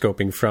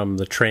periscoping from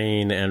the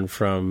train and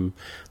from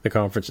the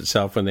conference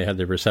itself when they had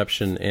their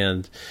reception.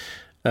 And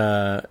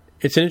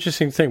it's an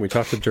interesting thing. We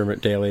talked to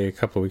Dermot Daly a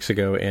couple of weeks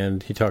ago,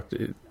 and he talked.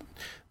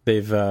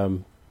 They've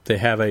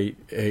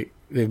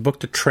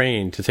booked a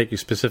train to take you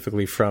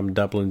specifically from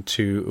Dublin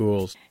to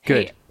Úll.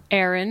 Good. Hey,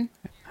 Aaron.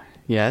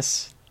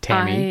 Yes.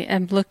 Tammy. I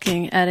am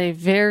looking at a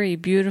very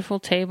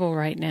beautiful table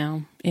right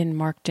now in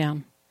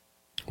Markdown.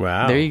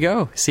 Wow. There you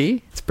go.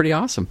 See? It's pretty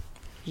awesome.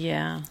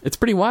 Yeah. It's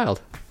pretty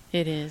wild.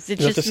 It is. You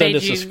have to send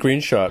us a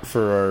screenshot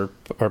for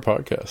our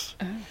podcast.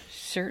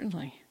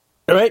 Certainly.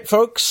 All right,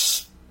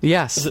 folks.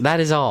 Yes,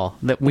 that is all.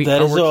 That is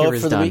all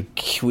for the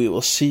week. We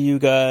will see you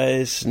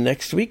guys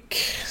next week.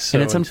 So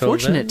and it's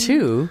unfortunate,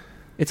 too.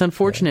 It's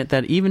unfortunate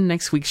that even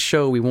next week's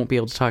show, we won't be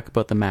able to talk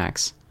about the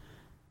Macs.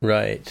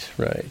 Right.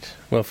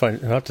 We'll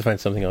have to find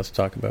something else to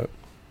talk about.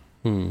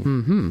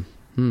 Okay.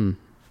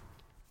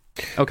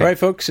 All right,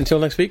 folks. Until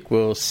next week,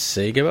 we'll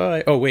say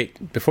goodbye. Oh,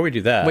 wait. Before we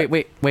do that...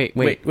 Wait.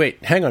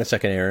 Hang on a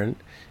second, Aaron.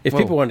 If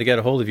people wanted to get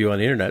a hold of you on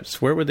the internet,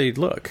 where would they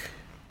look?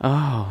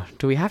 Oh,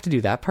 do we have to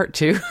do that part,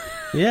 too?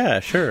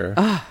 Yeah, sure.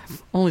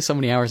 Only so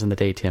many hours in the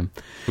day, Tim.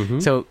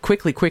 So,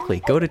 quickly,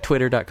 go to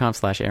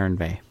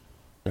twitter.com/AaronVay.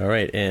 All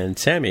right. And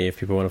Sammy, if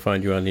people want to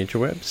find you on the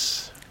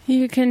interwebs...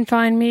 You can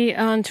find me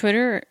on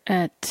Twitter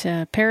at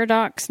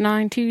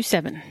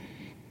Paradox927.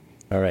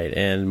 All right.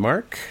 And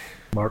Mark?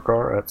 Mark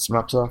R. at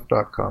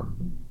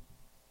smapsoft.com.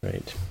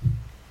 Right.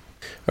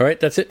 All right.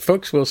 That's it,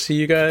 folks. We'll see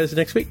you guys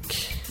next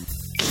week.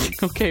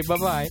 Okay.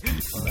 Bye-bye.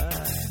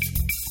 Bye.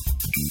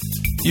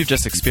 You've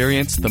just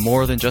experienced the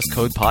More Than Just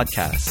Code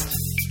podcast.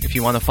 If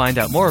you want to find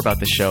out more about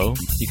the show,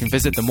 you can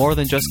visit the More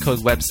Than Just Code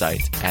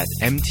website at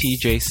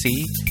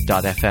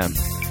mtjc.fm.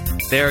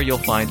 There you'll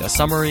find a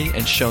summary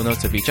and show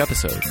notes of each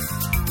episode.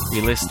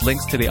 We list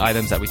links to the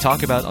items that we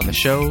talk about on the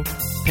show,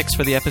 picks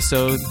for the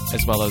episode,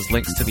 as well as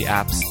links to the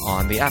apps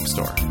on the App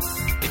Store.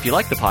 If you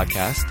like the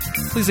podcast,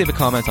 please leave a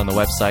comment on the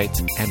website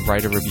and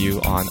write a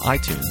review on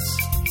iTunes.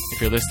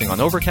 If you're listening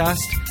on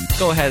Overcast,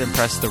 go ahead and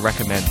press the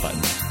recommend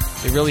button.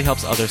 It really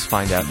helps others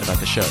find out about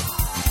the show.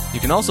 You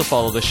can also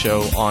follow the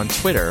show on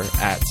Twitter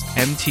at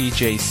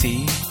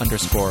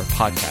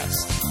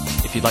MTJC_podcast.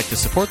 If you'd like to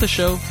support the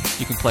show,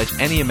 you can pledge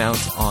any amount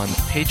on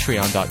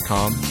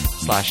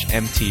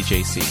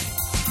patreon.com/MTJC.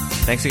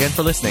 Thanks again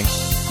for listening.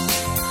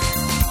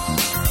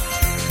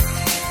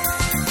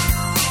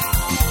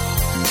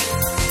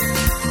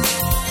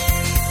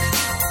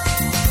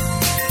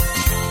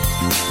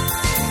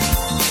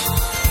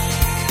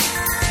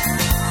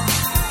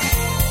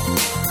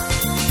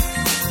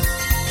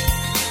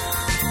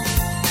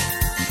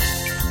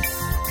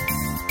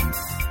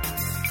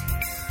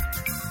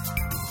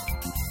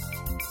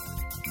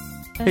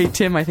 Hey,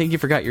 Tim, I think you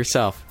forgot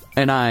yourself.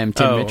 And I'm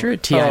Tim Mitra,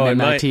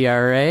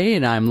 TIMITRA,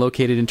 and I'm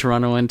located in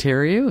Toronto,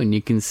 Ontario, and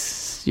you can,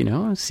 see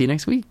you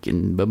next week,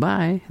 and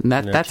bye-bye. And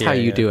that's how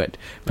you do it.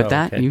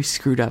 But you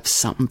screwed up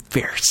something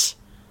fierce.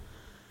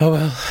 Oh,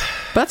 well.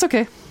 But that's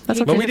okay. That's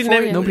okay. But we didn't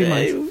have, nobody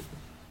minds.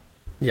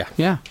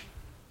 Yeah.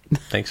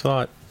 Thanks a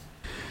lot.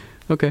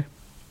 Okay.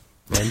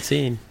 And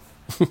scene.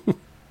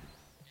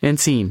 And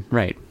scene,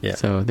 right. Yeah.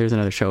 So there's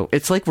another show.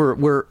 It's like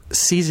we're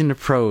seasoned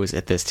pros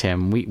at this,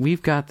 Tim.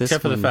 We've got this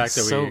Except for the fact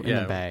that in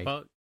the bag. Well,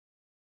 I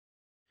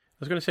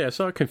was going to say, I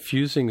saw a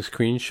confusing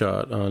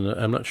screenshot on,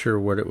 I'm not sure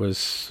what it was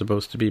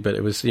supposed to be, but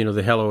it was, the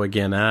Hello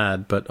Again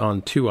ad, but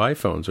on 2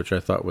 iPhones, which I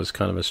thought was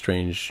kind of a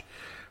strange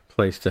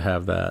place to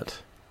have that.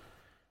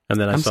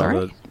 And then I I'm saw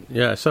sorry?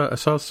 I saw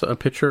a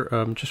picture.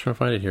 Just trying to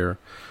find it here.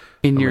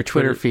 In On your my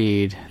Twitter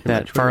feed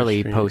that Twitter Farley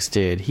stream.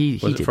 posted. He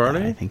Was it did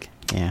Farley? that, I think.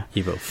 Yeah.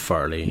 Evo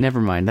Farley.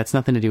 Never mind. That's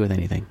nothing to do with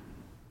anything.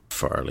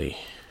 Farley.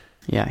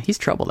 Yeah, he's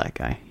trouble, that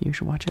guy. You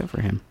should watch out for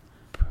him.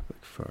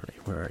 Farley,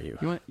 where are you?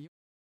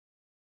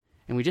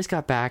 And we just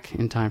got back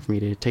in time for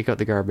me to take out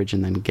the garbage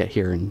and then get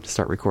here and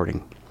start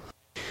recording.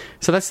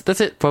 So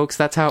that's it, folks.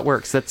 That's how it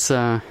works. That's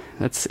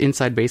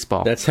inside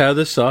baseball. That's how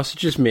the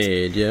sausage is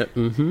made. Yeah.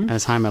 Mm-hmm.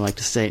 As Jaime like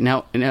to say.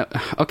 Now,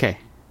 okay,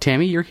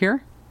 Tammy, you're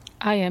here.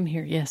 I am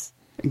here. Yes.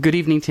 Good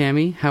evening,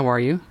 Tammy. How are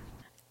you?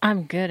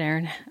 I'm good,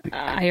 Aaron.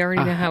 I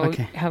already know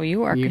how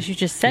you are because you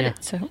just said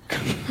it. So.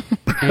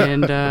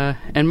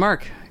 and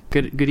Mark,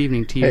 good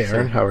evening to you. Hey,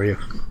 Aaron, how are you?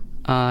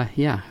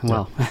 Yeah.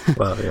 Well,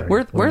 yeah,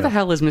 where the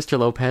hell is Mr.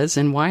 Lopez,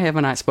 and why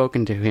haven't I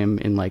spoken to him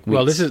in like weeks?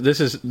 Well, this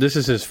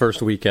is his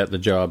first week at the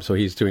job, so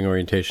he's doing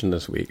orientation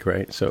this week,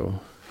 right? So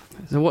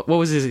what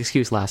was his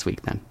excuse last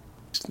week then?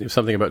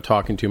 Something about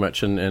talking too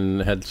much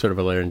and had sort of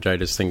a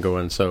laryngitis thing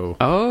going. So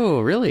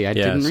really? I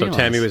didn't realize. So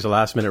Tammy was a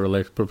last minute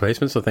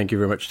replacement. So thank you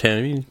very much,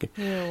 Tammy.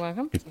 You're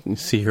welcome. You can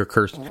see her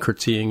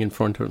curtsying in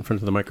front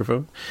of the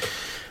microphone.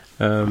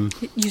 You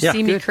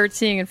see me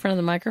curtsying in front of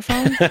the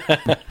microphone?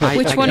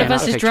 Which one of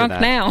us is drunk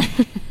now?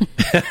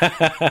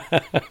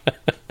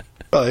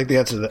 Well, I think the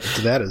answer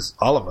to that is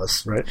all of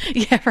us, right?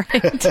 Yeah,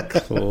 right.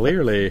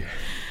 Clearly.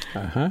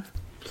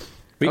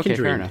 We can fair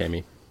dream, enough.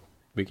 Tammy.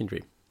 We can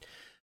dream.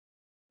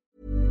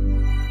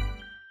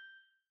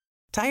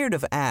 Tired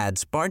of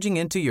ads barging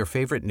into your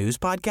favorite news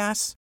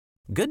podcasts?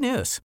 Good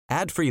news.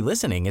 Ad-free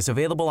listening is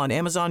available on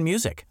Amazon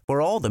Music for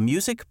all the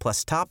music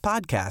plus top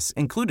podcasts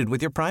included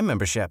with your Prime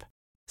membership.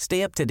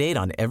 Stay up to date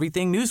on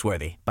everything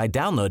newsworthy by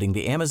downloading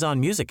the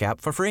Amazon Music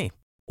app for free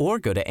or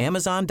go to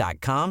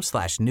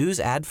amazon.com/news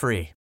ad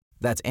free.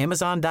 That's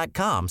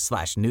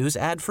amazon.com/news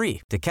ad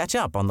free to catch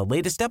up on the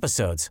latest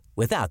episodes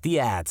without the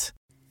ads.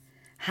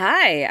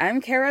 Hi,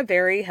 I'm Kara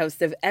Berry,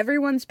 host of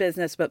Everyone's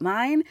Business But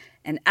Mine,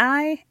 and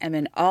I am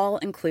an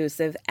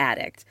all-inclusive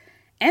addict.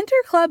 Enter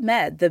Club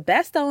Med, the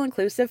best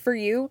all-inclusive for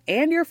you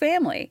and your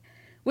family.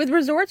 With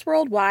resorts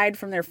worldwide,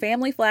 from their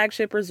family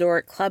flagship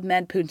resort, Club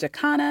Med Punta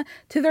Cana,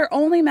 to their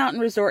only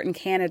mountain resort in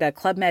Canada,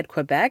 Club Med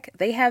Quebec,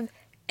 they have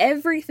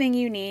everything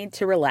you need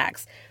to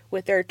relax.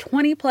 With their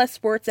 20-plus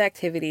sports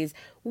activities,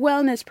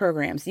 wellness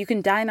programs, you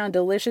can dine on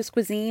delicious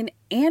cuisine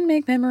and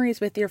make memories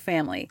with your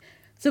family.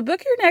 So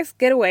book your next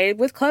getaway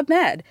with Club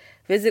Med.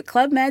 Visit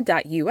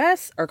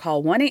clubmed.us or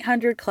call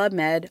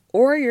 1-800-CLUB-MED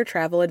or your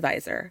travel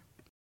advisor.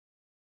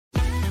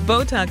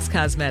 Botox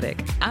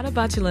Cosmetic, out of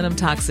botulinum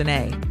toxin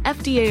A,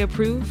 FDA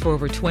approved for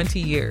over 20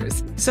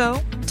 years.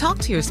 So, talk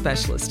to your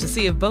specialist to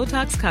see if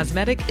Botox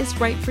Cosmetic is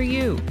right for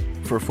you.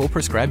 For full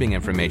prescribing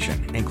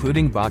information,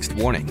 including boxed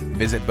warning,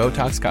 visit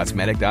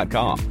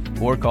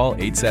BotoxCosmetic.com or call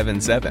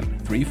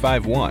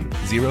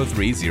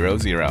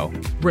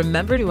 877-351-0300.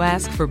 Remember to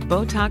ask for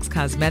Botox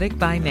Cosmetic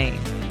by name.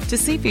 To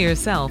see for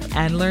yourself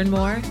and learn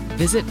more,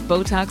 visit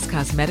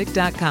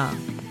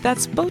BotoxCosmetic.com.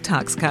 That's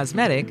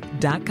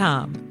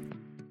BotoxCosmetic.com.